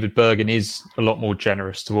 though, David Bergen is a lot more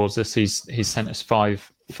generous towards us. He's sent us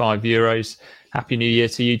five €5. Happy New Year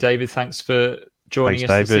to you, David. Thanks for joining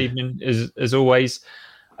us this evening, as always.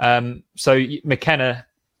 So McKenna,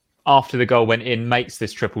 after the goal went in, makes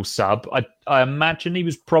this triple sub. I imagine he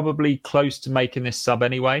was probably close to making this sub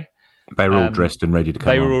anyway. They were all dressed and ready to come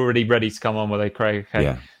on. They were already ready to come on, were they, Craig? Okay.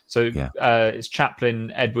 Yeah. So it's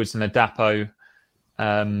Chaplin, Edwards and Adapo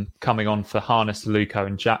coming on for Harness, Luco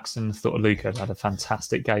and Jackson. I thought Luco had a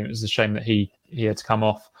fantastic game. It was a shame that he had to come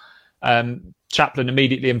off. Chaplin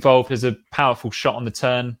immediately involved. There's a powerful shot on the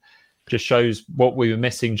turn. Just shows what we were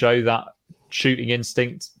missing, Joe, that shooting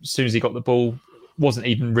instinct. As soon as he got the ball, wasn't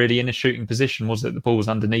even really in a shooting position, was it? The ball was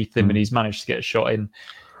underneath him and he's managed to get a shot in.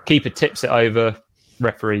 Keeper tips it over.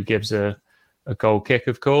 Referee gives a goal kick,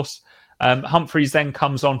 of course. Humphreys then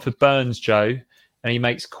comes on for Burns, Joe, and he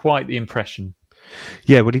makes quite the impression.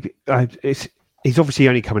 Yeah, well, he's obviously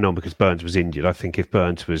only coming on because Burns was injured. I think if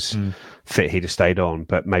Burns was fit, he'd have stayed on,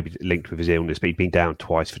 but maybe linked with his illness. But he'd been down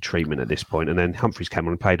twice for treatment at this point. And then Humphreys came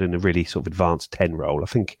on and played in a really sort of advanced 10 role. I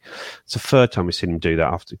think it's the third time we've seen him do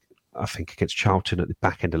that after, I think, against Charlton at the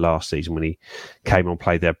back end of last season when he came on,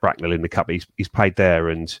 played there, Bracknell in the Cup. He's played there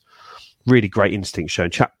and really great instinct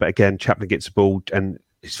shown. But again, Chaplin gets the ball and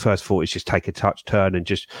his first thought is just take a touch, turn and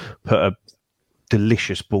just put a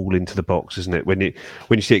delicious ball into the box, isn't it? When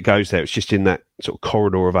you see it goes there, it's just in that sort of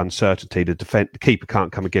corridor of uncertainty. The keeper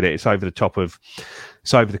can't come and get it. It's over the top of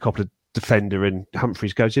the defender, and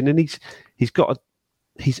Humphreys goes in, and he's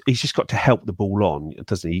just got to help the ball on,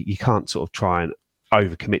 doesn't he? You can't sort of try and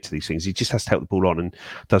overcommit to these things. He just has to help the ball on and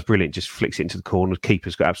does brilliant. Just flicks it into the corner. The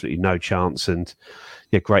keeper's got absolutely no chance, and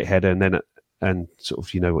great header. And sort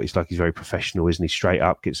of, you know what he's like. He's very professional, isn't he? Straight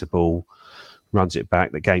up, gets the ball, runs it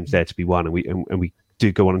back. The game's there to be won, and we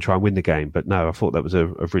do go on and try and win the game. But no, I thought that was a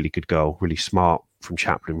really good goal, really smart from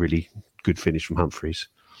Chaplin, really good finish from Humphreys.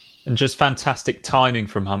 And just fantastic timing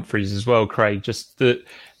from Humphreys as well, Craig. Just the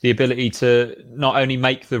ability to not only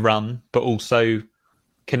make the run, but also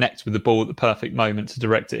connect with the ball at the perfect moment to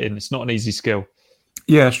direct it in. It's not an easy skill.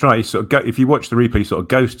 Yeah, that's right. If you watch the replay, he sort of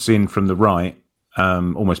ghosts in from the right,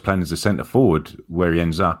 almost playing as a centre forward where he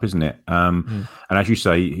ends up, isn't it? And as you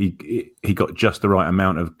say, he got just the right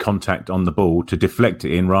amount of contact on the ball to deflect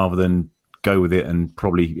it in rather than go with it. And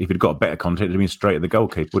probably if he'd got a better contact, it'd have been straight at the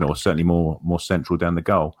goalkeeper, wouldn't it? Or certainly more central down the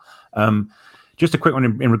goal. Just a quick one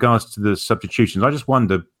in regards to the substitutions. I just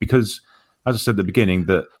wonder, because as I said at the beginning,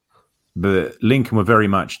 that the Lincoln were very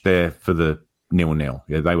much there for the 0-0.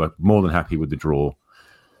 Yeah, they were more than happy with the draw.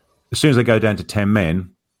 As soon as they go down to 10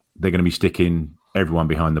 men, they're going to be sticking everyone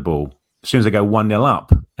behind the ball. As soon as they go 1-0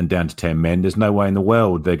 up and down to 10 men, there's no way in the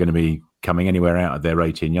world they're going to be coming anywhere out of their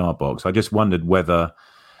 18-yard box. I just wondered whether,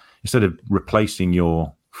 instead of replacing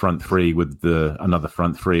your front three with another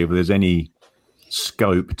front three, if there's any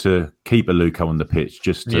scope to keep a Luco on the pitch.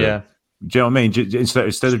 Just to, do you know what I mean?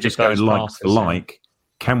 Instead of just going like for like,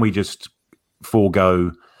 can we just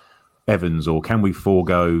forego Evans, or can we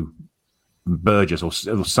forego Burgess or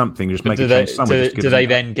something? Just make it change. Do they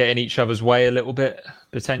then get in each other's way a little bit,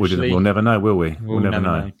 potentially? We'll never know, will we? We'll never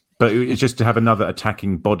know. But it's just to have another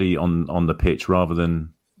attacking body on the pitch rather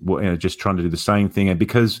than just trying to do the same thing. And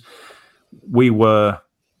because we were,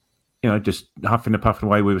 just huffing and puffing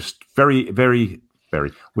away, we were very, very,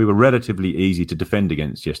 very. We were relatively easy to defend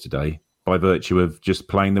against yesterday by virtue of just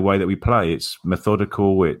playing the way that we play. It's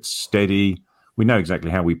methodical, it's steady. We know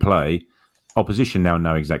exactly how we play. Opposition now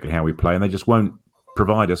know exactly how we play, and they just won't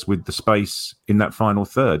provide us with the space in that final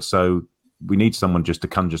third. So we need someone just to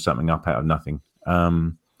conjure something up out of nothing.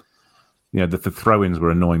 the throw-ins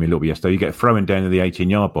were annoying me a little bit yesterday. You get a throw-in down to the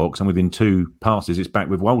 18-yard box, and within 2 passes, it's back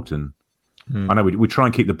with Walton. I know we try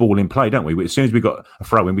and keep the ball in play, don't we? As soon as we got a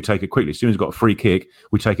throw-in, we take it quickly. As soon as we've got a free kick,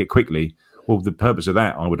 we take it quickly. Well, the purpose of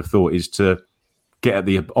that, I would have thought, is to get at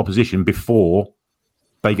the opposition before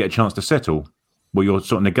they get a chance to settle. Well, you're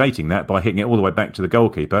sort of negating that by hitting it all the way back to the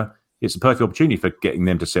goalkeeper. It's a perfect opportunity for getting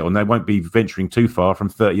them to settle, and they won't be venturing too far from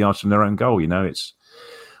 30 yards from their own goal.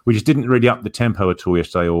 We just didn't really up the tempo at all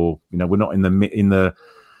yesterday, or we're not in the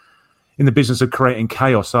business of creating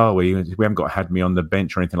chaos, are we? We haven't got Hadmi on the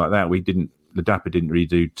bench or anything like that. Ladapa didn't really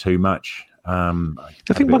do too much. I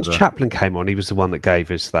think once Chaplin came on, he was the one that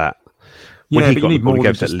gave us that. When he got more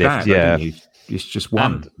than just lift, it's just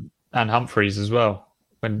one. And Humphreys as well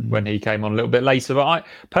when he came on a little bit later. But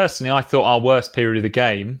I thought our worst period of the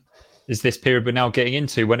game is this period we're now getting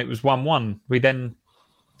into when it was 1-1. We then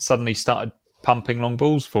suddenly started pumping long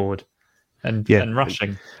balls forward and rushing.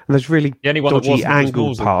 And there's really dodgy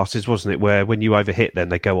angled passes, wasn't it? Where when you overhit, then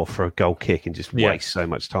they go off for a goal kick and just waste so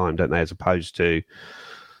much time, don't they? As opposed to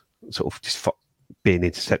sort of just being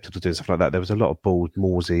intercepted or doing stuff like that. There was a lot of balls,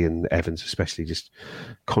 Morsey and Evans especially, just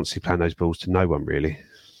constantly playing those balls to no one, really.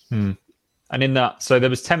 And in that, so there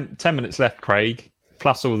was 10 minutes left, Craig,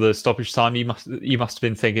 plus all the stoppage time. You must have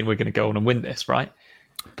been thinking we're going to go on and win this, right?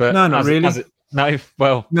 But no, not really. No,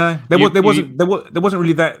 well, no. There wasn't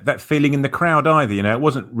really that feeling in the crowd either. It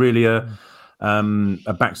wasn't really a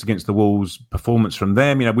backs against the walls performance from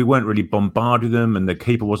them. We weren't really bombarding them, and the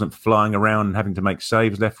keeper wasn't flying around and having to make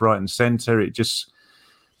saves left, right, and centre.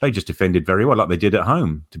 They just defended very well, like they did at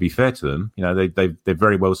home. To be fair to them, they're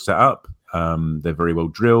very well set up. They're very well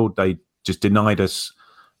drilled. They just denied us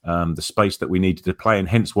the space that we needed to play, and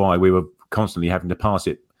hence why we were constantly having to pass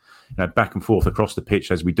it back and forth across the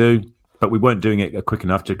pitch as we do. But we weren't doing it quick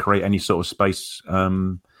enough to create any sort of space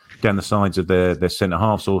down the sides of their centre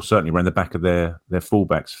halves, or certainly around the back of their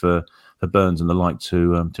fullbacks for Burns and the like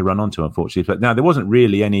to run onto, unfortunately. But now there wasn't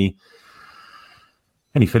really any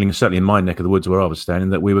feeling, certainly in my neck of the woods where I was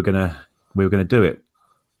standing, that we were gonna do it.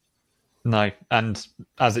 No, and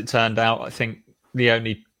as it turned out, I think the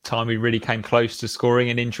only time we really came close to scoring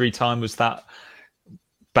in injury time was that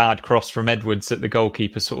bad cross from Edwards that the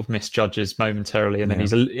goalkeeper sort of misjudges momentarily, and then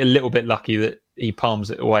he's a little bit lucky that he palms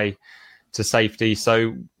it away to safety.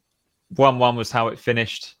 So 1-1 was how it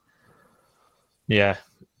finished. Yeah,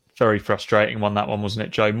 very frustrating one, that one, wasn't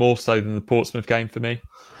it, Joe? More so than the Portsmouth game for me.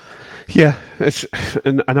 Yeah, it's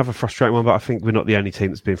another frustrating one, but I think we're not the only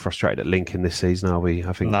team that's been frustrated at Lincoln this season, are we?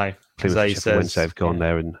 I think Plymouth Wednesday have gone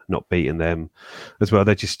there and not beaten them as well.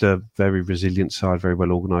 They're just a very resilient side, very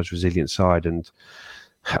well organised, resilient side, and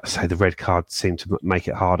I say the red card seemed to make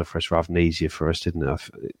it harder for us rather than easier for us, didn't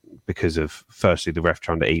it? Because of, firstly, the ref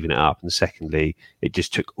trying to even it up, and secondly, it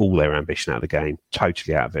just took all their ambition out of the game,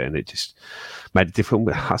 totally out of it, and it just made it different.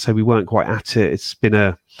 I say we weren't quite at it. It's been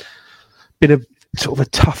a sort of a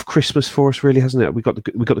tough Christmas for us, really, hasn't it? We got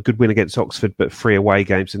the good win against Oxford, but 3 away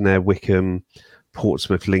games in there: Wickham,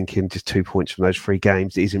 Portsmouth, Lincoln. Just 2 points from those 3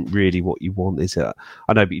 games. It isn't really what you want, is it?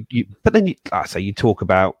 I know, but then you talk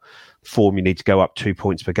about form. You need to go up 2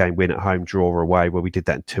 points per game, win at home, draw away. Well, we did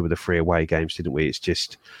that in 2 of the 3 away games, didn't we? It's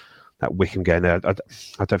just that Wickham game there.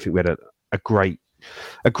 I don't think we had a great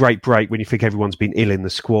break when you think everyone's been ill in the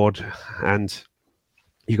squad, and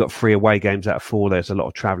you got 3 away games out of 4. There's a lot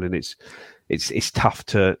of travelling. It's tough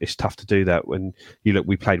to do that. When you look,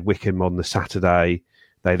 we played Wickham on the Saturday.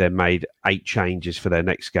 They then made 8 changes for their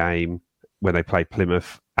next game. When they played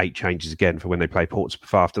Plymouth, 8 changes again for when they play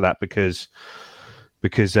Portsmouth after that, because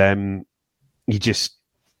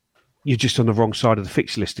you're just on the wrong side of the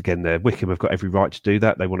fixture list again there. Wickham have got every right to do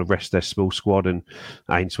that. They want to rest their small squad, and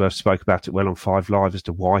Ainsworth spoke about it well on 5 Live as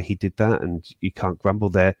to why he did that, and you can't grumble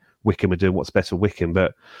there. Wickham are doing what's best for Wickham,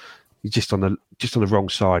 but you're just on the wrong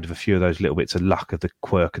side of a few of those little bits of luck of the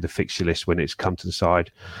quirk of the fixture list when it's come to the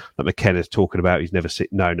side. Like McKenna's talking about, he's never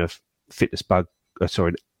known a fitness bug,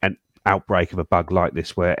 an outbreak of a bug like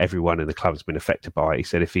this where everyone in the club has been affected by it. He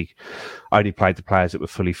said if he only played the players that were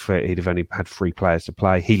fully fit, he'd have only had 3 players to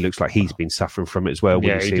play. He looks like he's been suffering from it as well.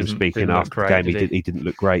 When you see him speaking after the game, he didn't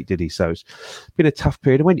look great, did he? So it's been a tough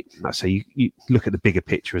period. And when you look at the bigger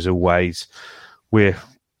picture, as always, we're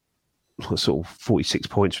sort of 46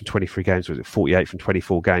 points from 23 games. Was it 48 from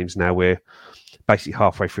 24 games? Now we're basically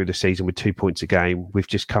halfway through the season with 2 points a game. We've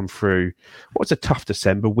just come through what's a tough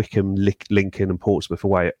December. Wickham, Lincoln and Portsmouth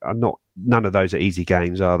away are none of those are easy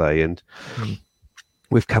games, are they? And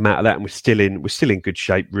we've come out of that and we're still in good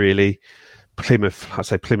shape, really. Plymouth are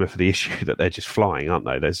the issue that they're just flying, aren't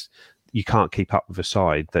they? You can't keep up with a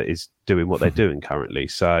side that is doing what they're doing currently.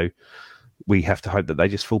 So we have to hope that they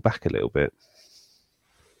just fall back a little bit.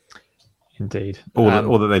 Indeed. Or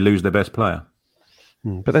that they lose their best player.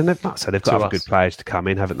 But then they've got other good players to come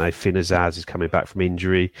in, haven't they? Finn Azaz is coming back from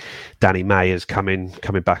injury. Danny May is coming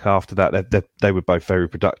back after that. They were both very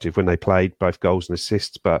productive when they played, both goals and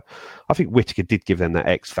assists. But I think Whittaker did give them that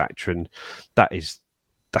X factor, and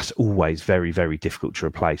that's always very, very difficult to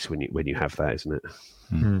replace when you have that, isn't it?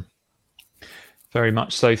 Mm-hmm. Very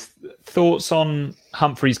much so. Thoughts on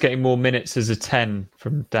Humphreys getting more minutes as a 10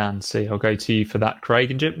 from Dan C? I'll go to you for that, Craig.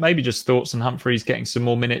 And maybe just thoughts on Humphreys getting some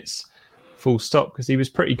more minutes, full stop, because he was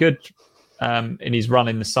pretty good in his run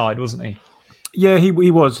in the side, wasn't he? Yeah, he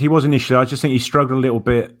was. He was initially. I just think he struggled a little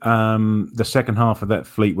bit the second half of that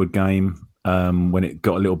Fleetwood game when it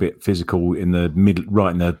got a little bit physical in the middle,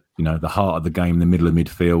 right in the heart of the game, the middle of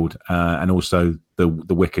midfield, and also the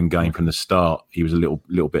Wycombe game from the start. He was a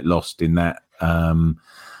little bit lost in that.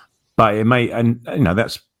 But it may, and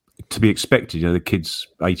that's to be expected. The kid's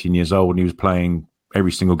 18 years old and he was playing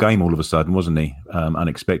every single game all of a sudden, wasn't he?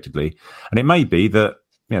 Unexpectedly. And it may be that,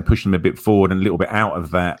 pushing him a bit forward and a little bit out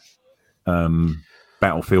of that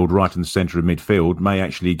battlefield right in the centre of midfield may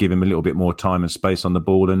actually give him a little bit more time and space on the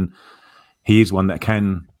ball. And he is one that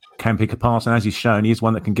can pick a pass. And as he's shown, he is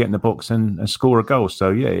one that can get in the box and score a goal.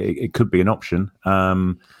 So, yeah, it could be an option.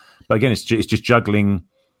 But again, it's just juggling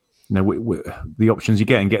the options you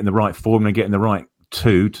get and getting the right form and getting the right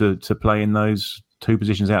two to play in those two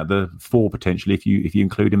positions out of the four, potentially, if you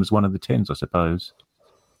include him as one of the 10s, I suppose.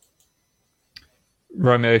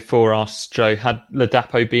 Romeo 4 asks Joe, had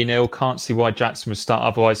Ladapo been ill, can't see why Jackson would start.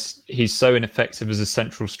 Otherwise, he's so ineffective as a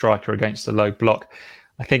central striker against a low block.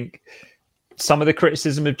 I think some of the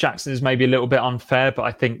criticism of Jackson is maybe a little bit unfair, but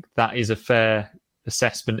I think that is a fair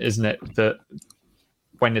assessment, isn't it? That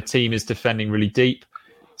when the team is defending really deep,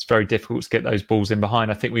 it's very difficult to get those balls in behind.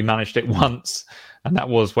 I think we managed it once, and that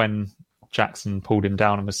was when Jackson pulled him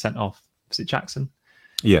down and was sent off. Was it Jackson?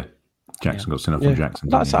 Yeah, Jackson got sent off from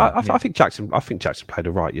Jackson. I think Jackson played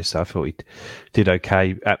all right. Yes, I thought he did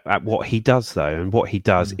okay at what he does, though, and what he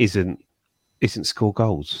does isn't score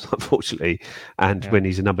goals, unfortunately. And when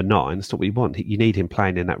he's a number 9, that's not what you want. You need him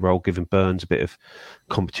playing in that role, giving Burns a bit of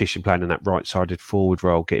competition, playing in that right-sided forward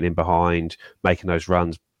role, getting in behind, making those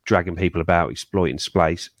runs, dragging people about, exploiting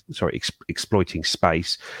space,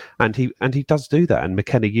 and he does do that. And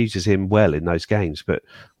McKenna uses him well in those games. But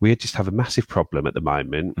we just have a massive problem at the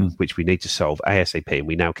moment, which we need to solve ASAP, and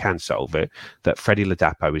we now can solve it. That Freddie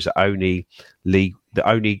Ladapo is the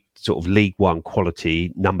only sort of League One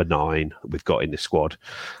quality number 9 we've got in the squad.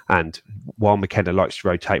 And while McKenna likes to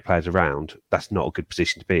rotate players around, that's not a good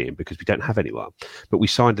position to be in because we don't have anyone. But we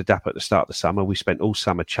signed Ladapo at the start of the summer. We spent all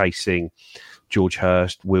summer chasing George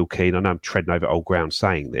Hurst, Will Keane. I know I'm treading over old ground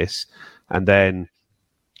saying this. And then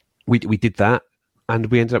we did that, and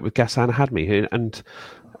we ended up with Ghassan Hadmi. And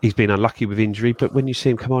he's been unlucky with injury, but when you see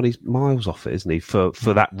him come on, he's miles off it, isn't he? For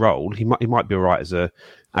that role, he might be all right as a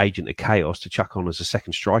agent of chaos to chuck on as a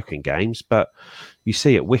second striker in games. But you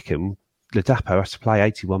see at Wycombe, Ladapo has to play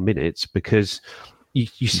 81 minutes because you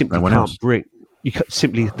simply can't bring...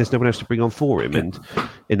 there's no one else to bring on for him. And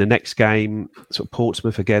in the next game, sort of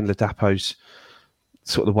Portsmouth again, Ladapo's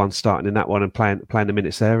sort of the one starting in that one and playing the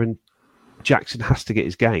minutes there. And Jackson has to get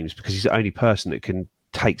his games because he's the only person that can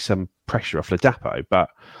take some pressure off Ladapo. But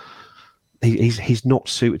he's not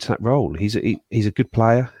suited to that role. He's a good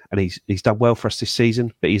player and he's done well for us this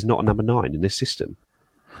season, but he's not a number 9 in this system.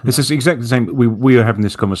 This is exactly the same. We were having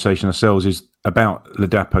this conversation ourselves is about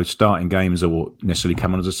Ladapo starting games or necessarily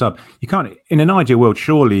come on as a sub. You can't, in an ideal world,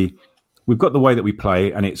 surely we've got the way that we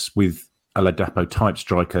play and it's with a Ladapo type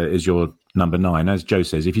striker as your number 9. As Joe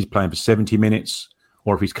says, if he's playing for 70 minutes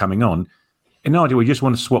or if he's coming on, in an ideal world, you just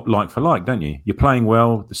want to swap like for like, don't you? You're playing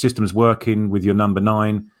well, the system's working with your number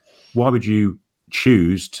 9. Why would you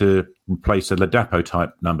choose to replace a Ladapo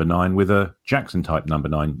type number 9 with a Jackson type number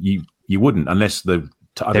 9? You wouldn't, unless the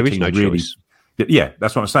other teams really choice. Yeah,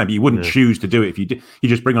 that's what I'm saying. But you wouldn't choose to do it if you did. You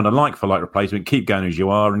just bring on a like-for-like replacement, keep going as you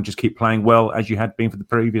are, and just keep playing well as you had been for the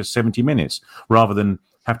previous 70 minutes, rather than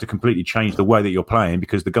have to completely change the way that you're playing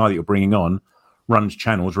because the guy that you're bringing on runs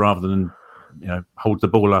channels rather than holds the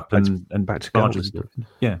ball up and back to goal.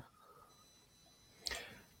 Yeah.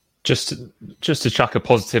 Just to chuck a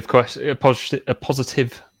positive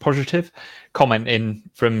comment in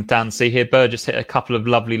from Dan C here. Burgess hit a couple of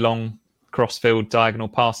lovely long crossfield diagonal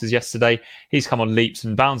passes yesterday. He's come on leaps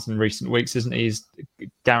and bounds in recent weeks, isn't he? He's a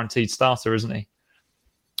guaranteed starter, isn't he?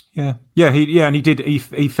 And he did.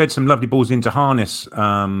 He fed some lovely balls into Harness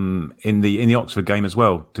in the Oxford game as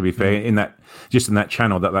well. To be fair, in that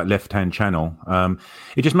channel, that left hand channel,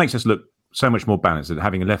 it just makes us look so much more balanced.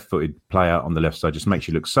 Having a left footed player on the left side just makes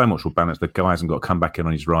you look so much more balanced. The guy hasn't got to come back in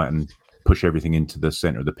on his right and push everything into the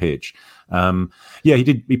centre of the pitch.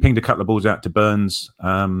 He pinged a couple of balls out to Burns,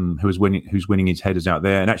 who's winning his headers out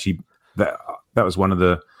there, and actually that was one of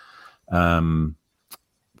the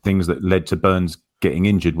things that led to Burns getting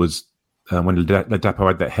injured was when Ladapo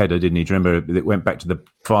had that header, didn't he? Do you remember it went back to the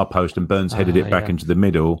far post and Burns headed it back into the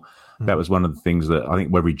middle? That was one of the things that I think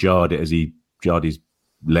whether he jarred it as he jarred his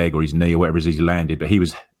leg or his knee or whatever as he landed, but he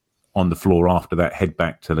was on the floor after that, head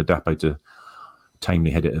back to Ladapo to tamely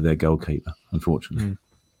head it to their goalkeeper, unfortunately.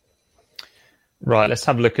 Right, let's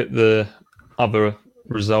have a look at the other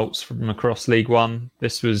results from across League One.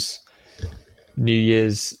 This was New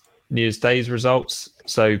Year's Day's results.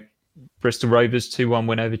 So Bristol Rovers 2-1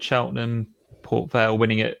 win over Cheltenham. Port Vale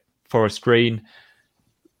winning at Forest Green.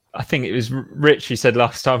 I think it was Rich who said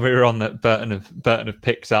last time we were on that Burton have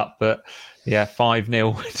picked up, but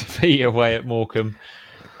 5-0 defeat away at Morecambe.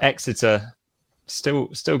 Exeter still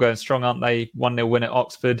going strong, aren't they? 1-0 win at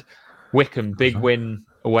Oxford. Wickham, big win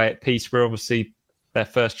away at Peterborough. Obviously, their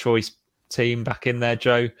first choice team back in there,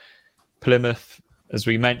 Joe. Plymouth, as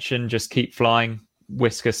we mentioned, just keep flying.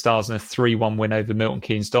 Whisker Stars in a 3-1 win over Milton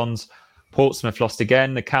Keynes Dons. Portsmouth lost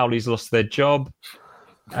again. The Cowleys lost their job.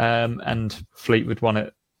 And Fleetwood won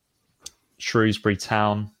at Shrewsbury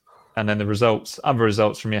Town. And then other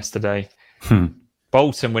results from yesterday.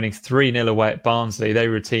 Bolton winning 3-0 away at Barnsley. They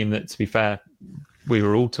were a team that, to be fair, we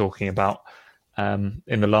were all talking about in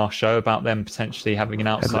the last show, about them potentially having an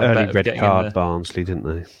outside early bet of red getting card in the... Barnsley, didn't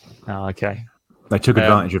they? Oh, okay. They took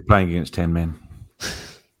advantage of playing against 10 men.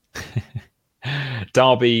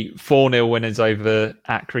 Derby 4-0 winners over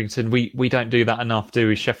Accrington. We don't do that enough, do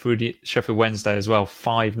we? Sheffield Wednesday as well,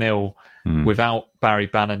 5-0 without Barry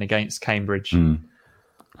Bannon against Cambridge.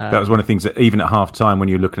 That was one of the things that even at half time, when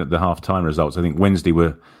you're looking at the half time results, I think Wednesday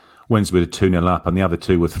were 2-0 up and the other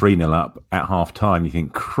two were 3-0 up at half time. You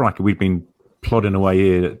think, crikey, we've been plodding away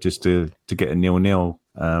here just to get a 0-0.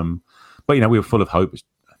 But we were full of hope.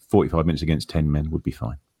 45 minutes against 10 men would be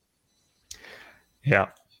fine. Yeah.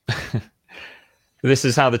 This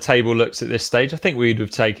is how the table looks at this stage. I think we'd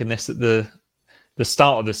have taken this at the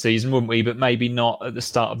start of the season, wouldn't we? But maybe not at the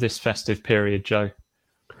start of this festive period, Joe.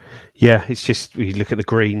 Yeah, it's just, you look at the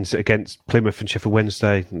Greens against Plymouth and Sheffield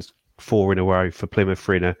Wednesday, and it's 4 in a row for Plymouth,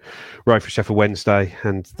 3 in a row for Sheffield Wednesday,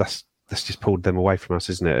 and that's just pulled them away from us,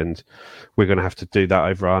 isn't it? And we're going to have to do that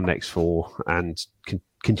over our next 4 and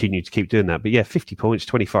continue to keep doing that. But 50 points,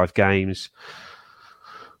 25 games,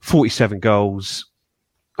 47 goals.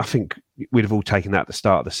 I think we'd have all taken that at the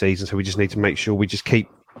start of the season, so we just need to make sure we just keep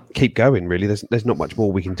going, really. There's not much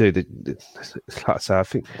more we can do. Like I say, I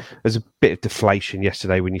think there's a bit of deflation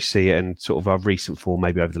yesterday when you see it, and sort of our recent form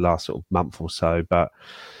maybe over the last sort of month or so. But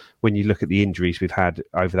when you look at the injuries we've had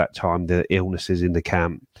over that time, the illnesses in the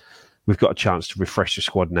camp, we've got a chance to refresh the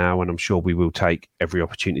squad now, and I'm sure we will take every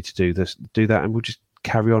opportunity to do that, and we'll just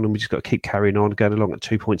carry on, and we just got to keep carrying on, going along at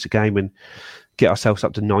 2 points a game and get ourselves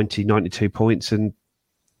up to 90, 92 points and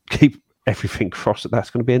keep everything crossed that that's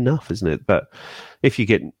going to be enough, isn't it? But if you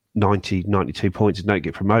get 90, 92 points and don't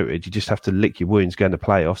get promoted, you just have to lick your wounds, go into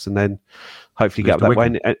playoffs, and then hopefully get up that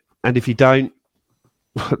way. And if you don't,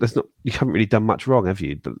 you haven't really done much wrong, have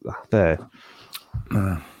you? But there.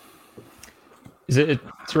 Is it a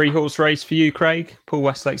 3-horse race for you, Craig? Paul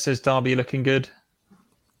Westlake says Derby looking good.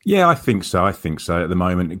 Yeah, I think so at the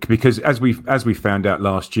moment, because as we found out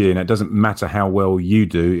last year, and it doesn't matter how well you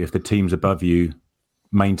do if the teams above you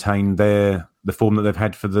maintain the form that they've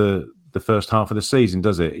had for the first half of the season,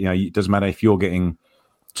 does it? It doesn't matter if you're getting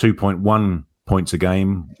 2.1 points a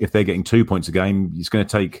game. If they're getting 2 points a game, it's going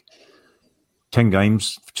to take 10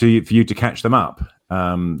 games for you to catch them up,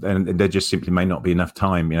 and there just simply may not be enough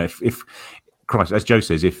time. If Christ, as Joe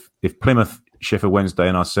says, if Plymouth, Sheffield Wednesday,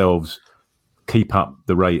 and ourselves keep up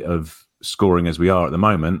the rate of scoring as we are at the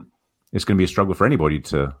moment, it's going to be a struggle for anybody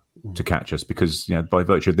to catch us, because by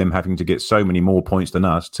virtue of them having to get so many more points than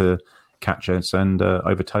us to catch us and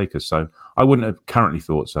overtake us. So I wouldn't have currently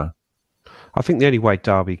thought so. I think the only way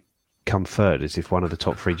Derby come third is if one of the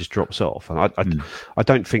top 3 just drops off. And I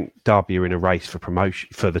don't think Derby are in a race for promotion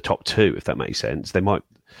for the top 2, if that makes sense. They might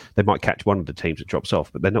catch one of the teams that drops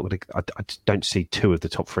off, but they're not going to. I just don't see 2 of the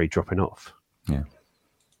top 3 dropping off. Yeah.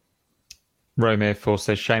 Romeo Force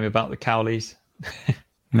says shame about the Cowleys.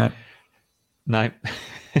 No.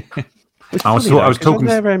 I was talking.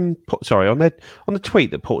 On the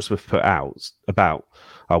tweet that Portsmouth put out about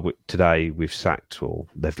today we've sacked or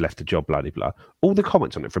they've left a job, blah blah blah. All the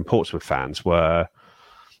comments on it from Portsmouth fans were,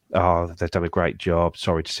 "Oh, they've done a great job.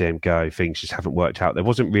 Sorry to see him go. Things just haven't worked out." There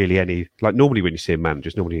wasn't really any, like normally when you see a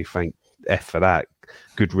managers, normally you thank F for that.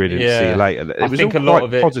 Good riddance. See you later. It was all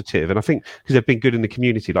quite positive, and I think because they've been good in the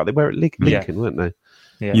community, like they were at Lincoln, weren't they?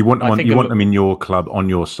 Yeah. You want them in your club, on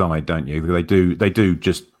your side, don't you? They do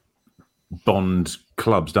just bond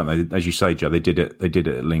clubs, don't they? As you say, Joe, they did it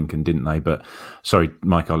at Lincoln, didn't they? But sorry,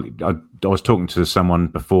 Mike, I was talking to someone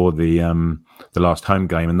before the last home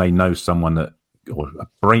game, and they know someone a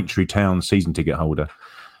Braintree Town season ticket holder,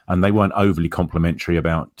 and they weren't overly complimentary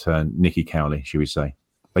about Nicky Cowley, shall we say.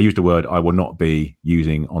 They used a word I will not be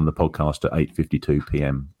using on the podcast at 8:52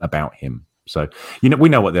 p.m. about him. So, we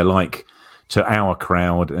know what they're like to our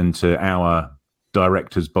crowd and to our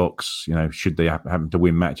director's box. Should they happen to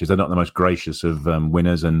win matches, they're not the most gracious of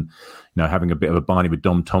winners. And, having a bit of a barney with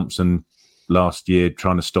Dom Thompson last year,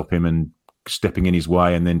 trying to stop him and stepping in his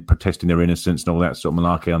way and then protesting their innocence and all that sort of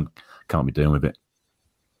malarkey, I can't be dealing with it.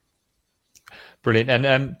 Brilliant.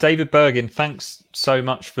 And David Bergin, thanks so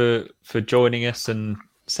much for joining us and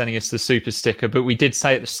sending us the super sticker. But we did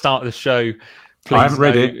say at the start of the show, please, I haven't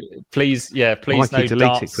read it. Please, no delete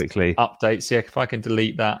darts it quickly. Updates. Yeah, if I can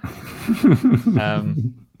delete that.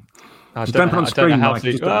 I Just don't put on screen, Mike.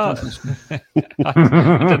 I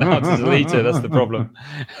don't know how to delete it. That's the problem.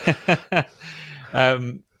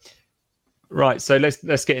 Right. So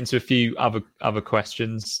let's get into a few other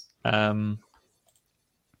questions.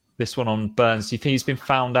 This one on Burns. Do you think he's been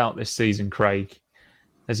found out this season, Craig?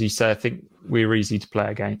 As you say, I think we're easy to play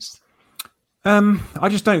against. I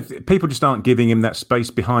just don't. People just aren't giving him that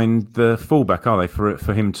space behind the fullback, are they?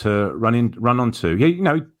 For him to run onto.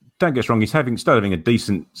 Don't get us wrong. He's still having a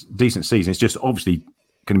decent season. It's just obviously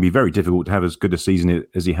going to be very difficult to have as good a season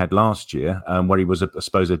as he had last year, where he was, I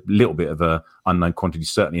suppose, a little bit of a unknown quantity,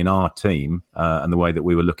 certainly in our team and the way that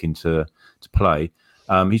we were looking to play.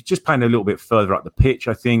 He's just playing a little bit further up the pitch,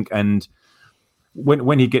 I think, and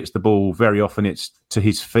when he gets the ball, very often it's to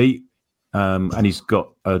his feet. And he's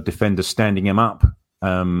got a defender standing him up,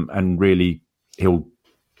 and really he'll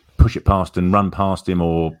push it past and run past him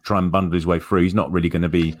or try and bundle his way through. He's not really going to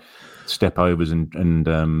be step overs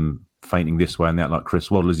and fainting this way and that like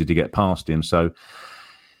Chris Waddle, is he, to get past him? So,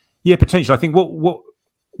 yeah, potentially. I think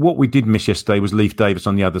what we did miss yesterday was Leif Davis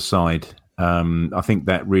on the other side. I think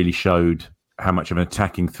that really showed how much of an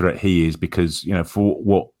attacking threat he is, because for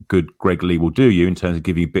what good Greg Lee will do you in terms of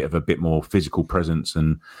giving you a bit more physical presence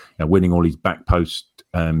and winning all these back post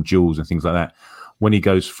duels and things like that. When he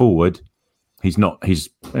goes forward, he's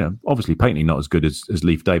obviously patently not as good as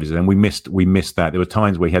Leif Davis is, and we missed that. There were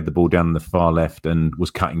times where he had the ball down the far left and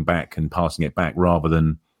was cutting back and passing it back rather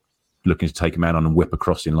than looking to take a man on and whip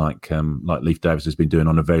across in like Leif Davis has been doing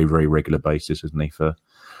on a very, very regular basis, hasn't he, for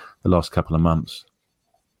the last couple of months.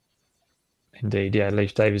 Indeed, yeah,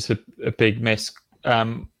 Leif Davis a big miss.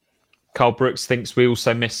 Carl Brooks thinks we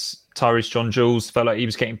also miss Tyrese John Jules. Felt like he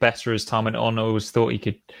was getting better as time went on. I always thought he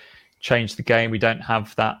could change the game. We don't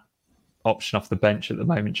have that option off the bench at the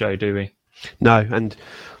moment, Joe, do we? No, and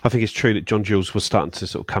I think it's true that John Jules was starting to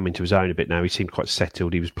sort of come into his own a bit now. He seemed quite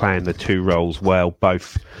settled. He was playing the two roles well,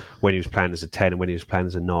 both when he was playing as a 10 and when he was playing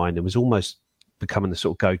as a 9. It was almost becoming the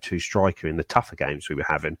sort of go-to striker in the tougher games we were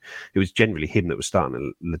having. It was generally him that was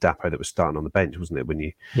starting, Ladapo that was starting on the bench, wasn't it? When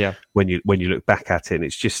you look back at it, and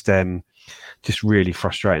it's just really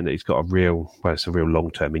frustrating that he's got it's a real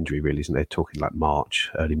long-term injury, really, isn't it? Talking like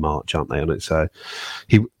early March, aren't they, on it? So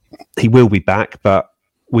he will be back, but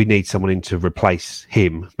we need someone in to replace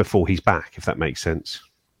him before he's back, if that makes sense.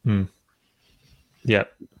 Yeah,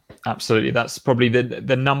 absolutely. That's probably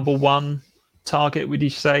the number one target, would you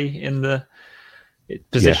say, in the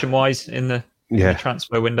position-wise in the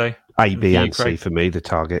transfer window? A, B, and C for me, the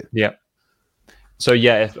target. Yeah. So,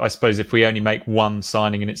 yeah, I suppose if we only make one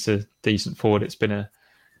signing and it's a decent forward, it's been a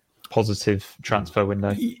positive transfer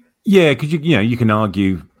window. Yeah, because you can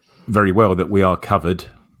argue very well that we are covered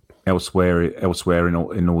elsewhere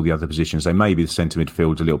in all the other positions. So maybe the centre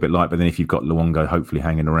midfield's a little bit light, but then if you've got Luongo hopefully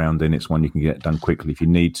hanging around, then it's one you can get done quickly if you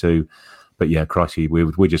need to. But yeah, crikey,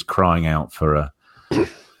 we're just crying out for a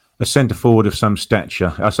centre forward of some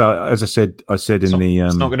stature. So as I said it's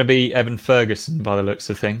not going to be Evan Ferguson by the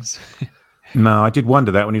looks of things. No, I did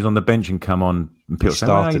wonder that when he was on the bench and come on and people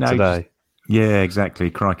started today. Yeah,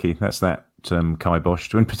 exactly. Crikey, that's that Kai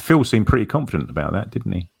Bosch. And Phil seemed pretty confident about that,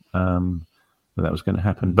 didn't he? That was going to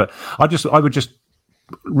happen. But I would just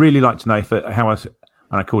really like to know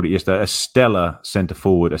and I called it yesterday, a stellar centre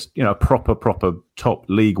forward, a proper top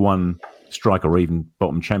League One striker or even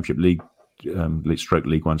bottom Championship League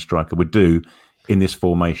League One striker would do in this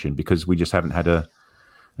formation, because we just haven't had a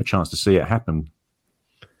chance to see it happen.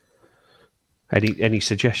 Any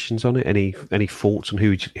suggestions on it? Any thoughts on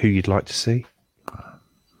who you'd like to see?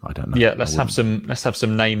 I don't know. Yeah, let's have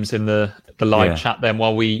some names in the live chat then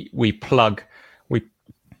while we plug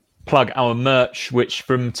our merch, which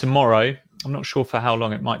from tomorrow, I'm not sure for how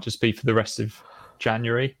long, it might just be for the rest of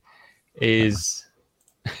January is...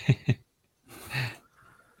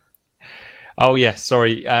 Oh, yeah,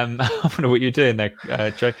 sorry. I wonder what you're doing there,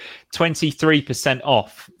 Joe. 23%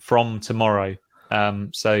 off from tomorrow.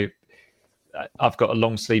 So I've got a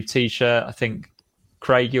long sleeve T-shirt. I think,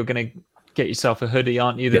 Craig, you're going to get yourself a hoodie,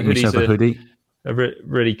 aren't you? The hoodies a hoodie. Are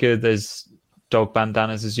really good. There's dog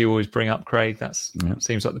bandanas, as you always bring up, Craig.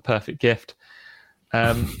 Seems like the perfect gift.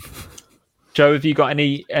 Joe, have you got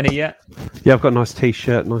any yet? Yeah, I've got a nice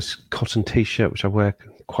T-shirt, nice cotton T-shirt, which I wear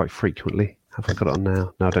quite frequently. Have I got it on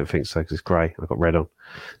now? No, I don't think so, because it's grey. I've got red on.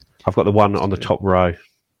 I've got the one on the top row.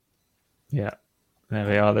 Yeah, there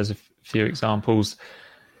we are. There's a few examples.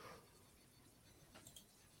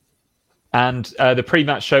 And the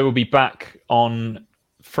pre-match show will be back on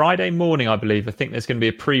Friday morning, I believe. I think there's going to be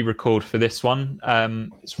a pre-record for this one.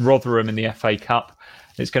 It's Rotherham in the FA Cup.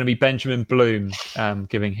 It's going to be Benjamin Bloom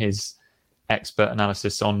giving his expert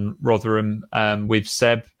analysis on Rotherham with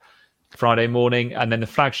Seb Friday morning. And then the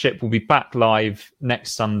flagship will be back live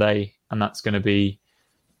next Sunday. And that's going to be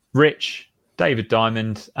Rich, David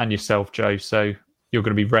Diamond and yourself, Joe. So you're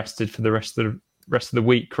going to be rested for the rest of the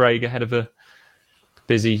week, Craig, ahead of a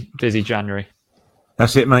busy January.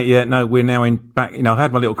 That's it, mate. Yeah, no, we're now back. I've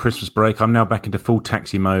had my little Christmas break. I'm now back into full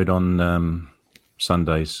taxi mode on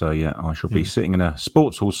Sundays. So yeah, I shall be sitting in a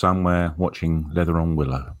sports hall somewhere watching Leather on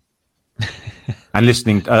Willow and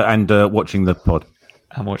listening and watching the pod.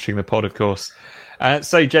 And watching the pod, of course.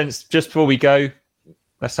 So, gents, just before we go,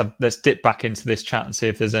 let's dip back into this chat and see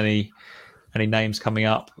if there's any names coming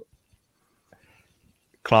up.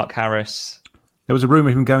 Clark Harris. There was a rumour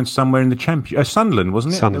of him going somewhere in the Championship. Sunderland,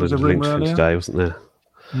 wasn't it? Sunderland there was a linked to him today, wasn't there?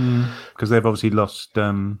 Because they've obviously lost.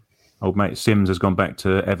 Old mate Sims has gone back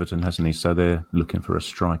to Everton, hasn't he? So they're looking for a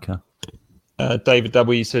striker. David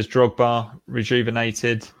W says Drogba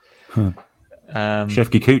rejuvenated. Chef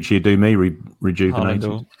Kikuchi would do me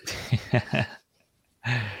rejuvenated.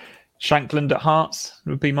 Shankland at Hearts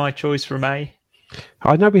would be my choice from A.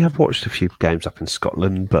 I know we have watched a few games up in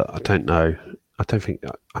Scotland, but I don't know. I don't think.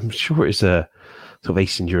 I'm sure it's a sort of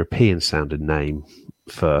Eastern European sounding name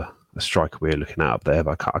for a striker we're looking at up there,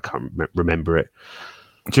 but I can't remember it.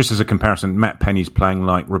 Just as a comparison, Matt Penny's playing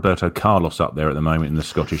like Roberto Carlos up there at the moment in the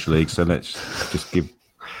Scottish League, so let's just give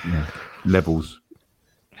levels.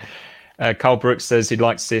 Carl Brooks says he'd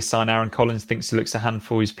like to see us sign Aaron Collins, thinks he looks a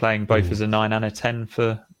handful. He's playing both as a 9 and a 10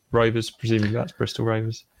 for Rovers, presumably that's Bristol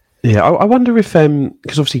Rovers. Yeah, I wonder if,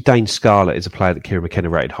 because obviously Dane Scarlett is a player that Kieran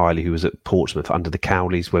McKenna rated highly, who was at Portsmouth under the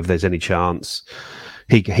Cowleys, whether there's any chance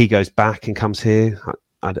he goes back and comes here.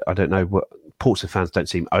 I don't know. What Portsmouth fans don't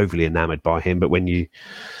seem overly enamoured by him, but when you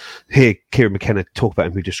hear Kieran McKenna talk about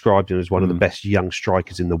him, who described him as one of the best young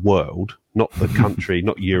strikers in the world, not the country,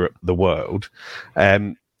 not Europe, the world.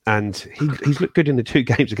 And he's looked good in the 2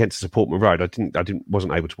 games against us at Portman Road. I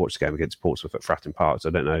wasn't able to watch the game against Portsmouth at Fratton Park, so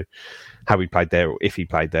I don't know how he played there or if he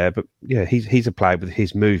played there. But yeah, he's a player with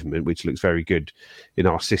his movement, which looks very good in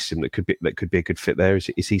our system. That could be a good fit there.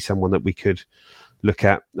 Is he someone that we could look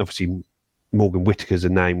at? Obviously, Morgan Whittaker's a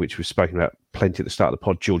name which we've spoken about plenty at the start of the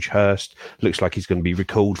pod. George Hurst looks like he's going to be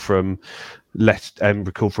recalled from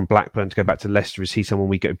Blackburn to go back to Leicester. Is he someone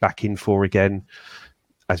we go back in for again?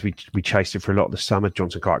 As we chased him for a lot of the summer,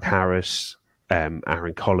 Johnson Clark Harris,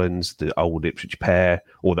 Aaron Collins, the old Ipswich pair,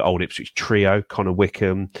 or the old Ipswich trio, Connor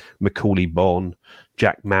Wickham, Macaulay Bonne,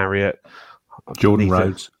 Jack Marriott. Jordan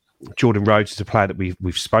Rhodes. Jordan Rhodes is a player that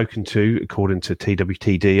we've spoken to, according to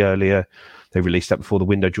TWTD earlier. They released that before the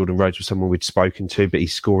window. Jordan Rhodes was someone we'd spoken to, but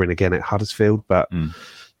he's scoring again at Huddersfield. But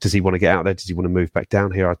does he want to get out there? Does he want to move back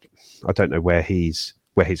down here? I don't know where his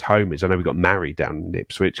home is. I know we got married down in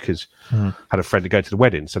Ipswich because had a friend to go to the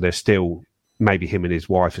wedding. So they're still, maybe him and his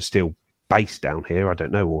wife are still based down here. I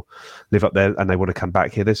don't know, or live up there and they want to come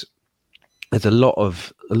back here. There's a lot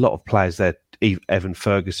of players there. Evan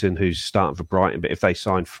Ferguson, who's starting for Brighton, but if they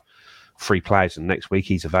sign 3 players and next week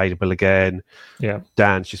he's available again. Yeah.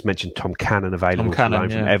 Dan's just mentioned Tom Cannon available from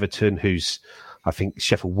Everton, who's, I think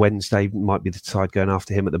Sheffield Wednesday might be the side going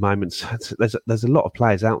after him at the moment. So there's a lot of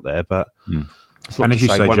players out there, but and as you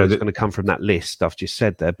say, Joe, that's going to come from that list I've just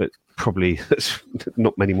said there, but probably there's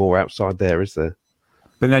not many more outside there, is there?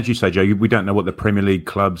 But as you say, Joe, we don't know what the Premier League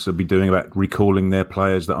clubs will be doing about recalling their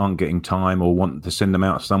players that aren't getting time or want to send them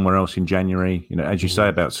out somewhere else in January. As you say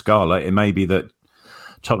about Scarlett, it may be that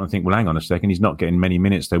Tottenham think, well, hang on a second, he's not getting many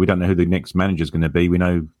minutes there. We don't know who the next manager is going to be. We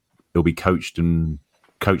know he'll be coached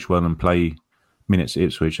well and play minutes at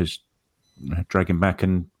Ipswich. Just drag him back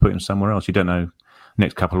and put him somewhere else. You don't know.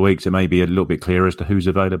 Next couple of weeks, it may be a little bit clearer as to who's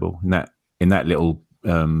available in that little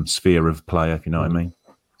sphere of player, if you know what I mean.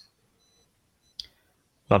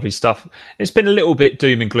 Lovely stuff. It's been a little bit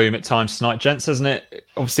doom and gloom at times tonight, gents, hasn't it?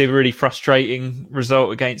 Obviously, a really frustrating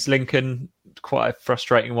result against Lincoln. Quite a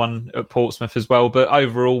frustrating one at Portsmouth as well. But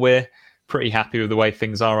overall, we're pretty happy with the way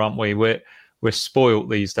things are, aren't we? We're spoilt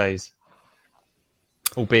these days,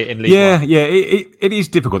 albeit in League One. Yeah. It is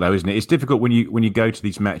difficult though, isn't it? It's difficult when you go to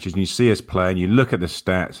these matches and you see us play and you look at the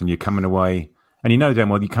stats and you're coming away and you know damn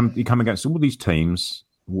well you come against all these teams.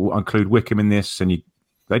 We'll include Wickham in this, and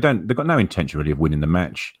they've got no intention really of winning the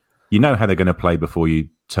match. You know how they're going to play before you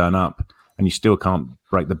turn up, and you still can't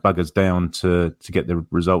break the buggers down to get the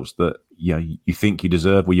results that you think you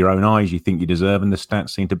deserve with your own eyes. You think you deserve, and the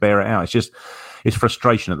stats seem to bear it out. It's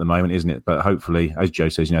frustration at the moment, isn't it? But hopefully, as Joe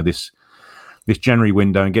says, this January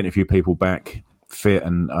window and getting a few people back fit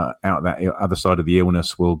and out that other side of the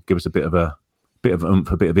illness will give us a bit of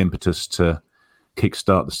oomph, a bit of impetus to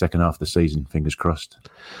kickstart the second half of the season. Fingers crossed.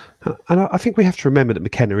 And I think we have to remember that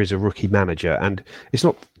McKenna is a rookie manager, and it's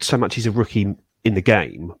not so much he's a rookie in the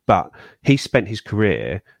game, but he spent his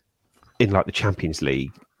career in like the Champions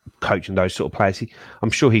League coaching those sort of players.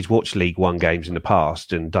 I'm sure he's watched League One games in the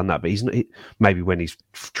past and done that, but he's not, maybe when he's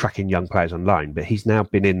tracking young players on loan, but he's now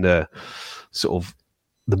been in the sort of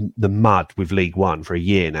the mud with League One for a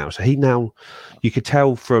year now. So you could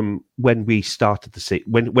tell from when we started to see,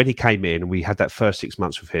 when he came in and we had that first 6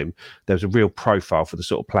 months with him, there was a real profile for the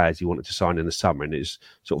sort of players he wanted to sign in the summer. And it's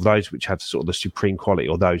sort of those which have sort of the supreme quality,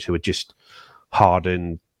 or those who are just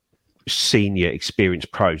hardened, senior,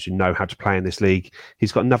 experienced pros who know how to play in this league.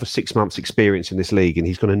 He's got another 6 months experience in this league, and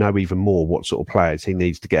he's going to know even more what sort of players he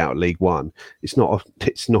needs to get out of League One. It's not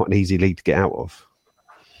an easy league to get out of.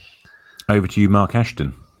 Over to you, Mark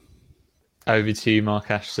Ashton. Over to you, Mark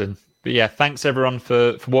Ashton. But yeah, thanks everyone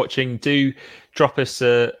for watching. Do drop us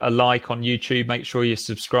a like on YouTube. Make sure you're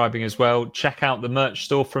subscribing as well. Check out the merch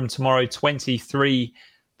store from tomorrow, 23%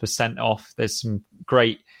 off. There's some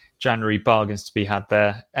great January bargains to be had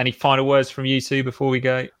there. Any final words from you two before we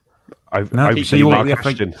go? Over to you, Mark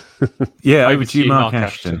Ashton. Yeah, over to you, Mark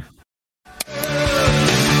Ashton.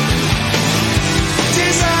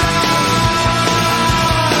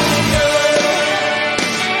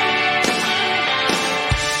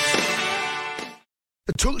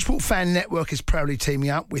 The TalkSport Fan Network is proudly teaming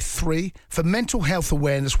up with 3 for Mental Health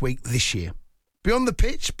Awareness Week this year. Beyond the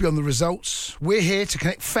pitch, beyond the results, we're here to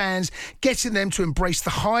connect fans, getting them to embrace the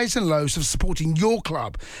highs and lows of supporting your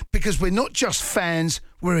club, because we're not just fans,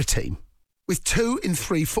 we're a team. With 2 in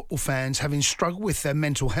 3 football fans having struggled with their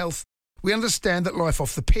mental health, we understand that life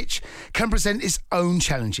off the pitch can present its own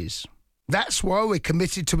challenges. That's why we're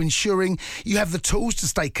committed to ensuring you have the tools to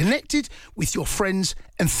stay connected with your friends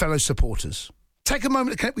and fellow supporters. Take a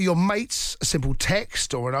moment to connect with your mates. A simple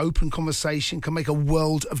text or an open conversation can make a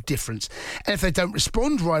world of difference. And if they don't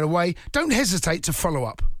respond right away, don't hesitate to follow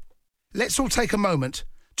up. Let's all take a moment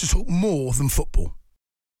to talk more than football.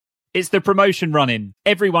 It's the promotion run-in.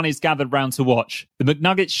 Everyone is gathered round to watch. The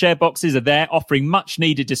McNuggets share boxes are there, offering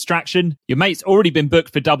much-needed distraction. Your mate's already been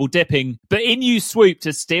booked for double dipping, but in you swoop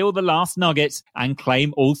to steal the last nugget and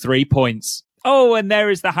claim all 3 points. Oh, and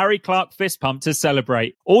there is the Harry Clark fist pump to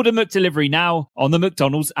celebrate. Order McDelivery now on the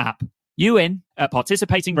McDonald's app. You in at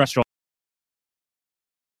participating restaurants.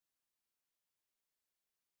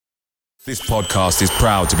 This podcast is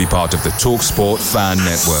proud to be part of the TalkSport Fan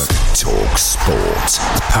Network. TalkSport.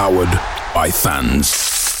 Powered by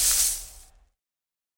fans.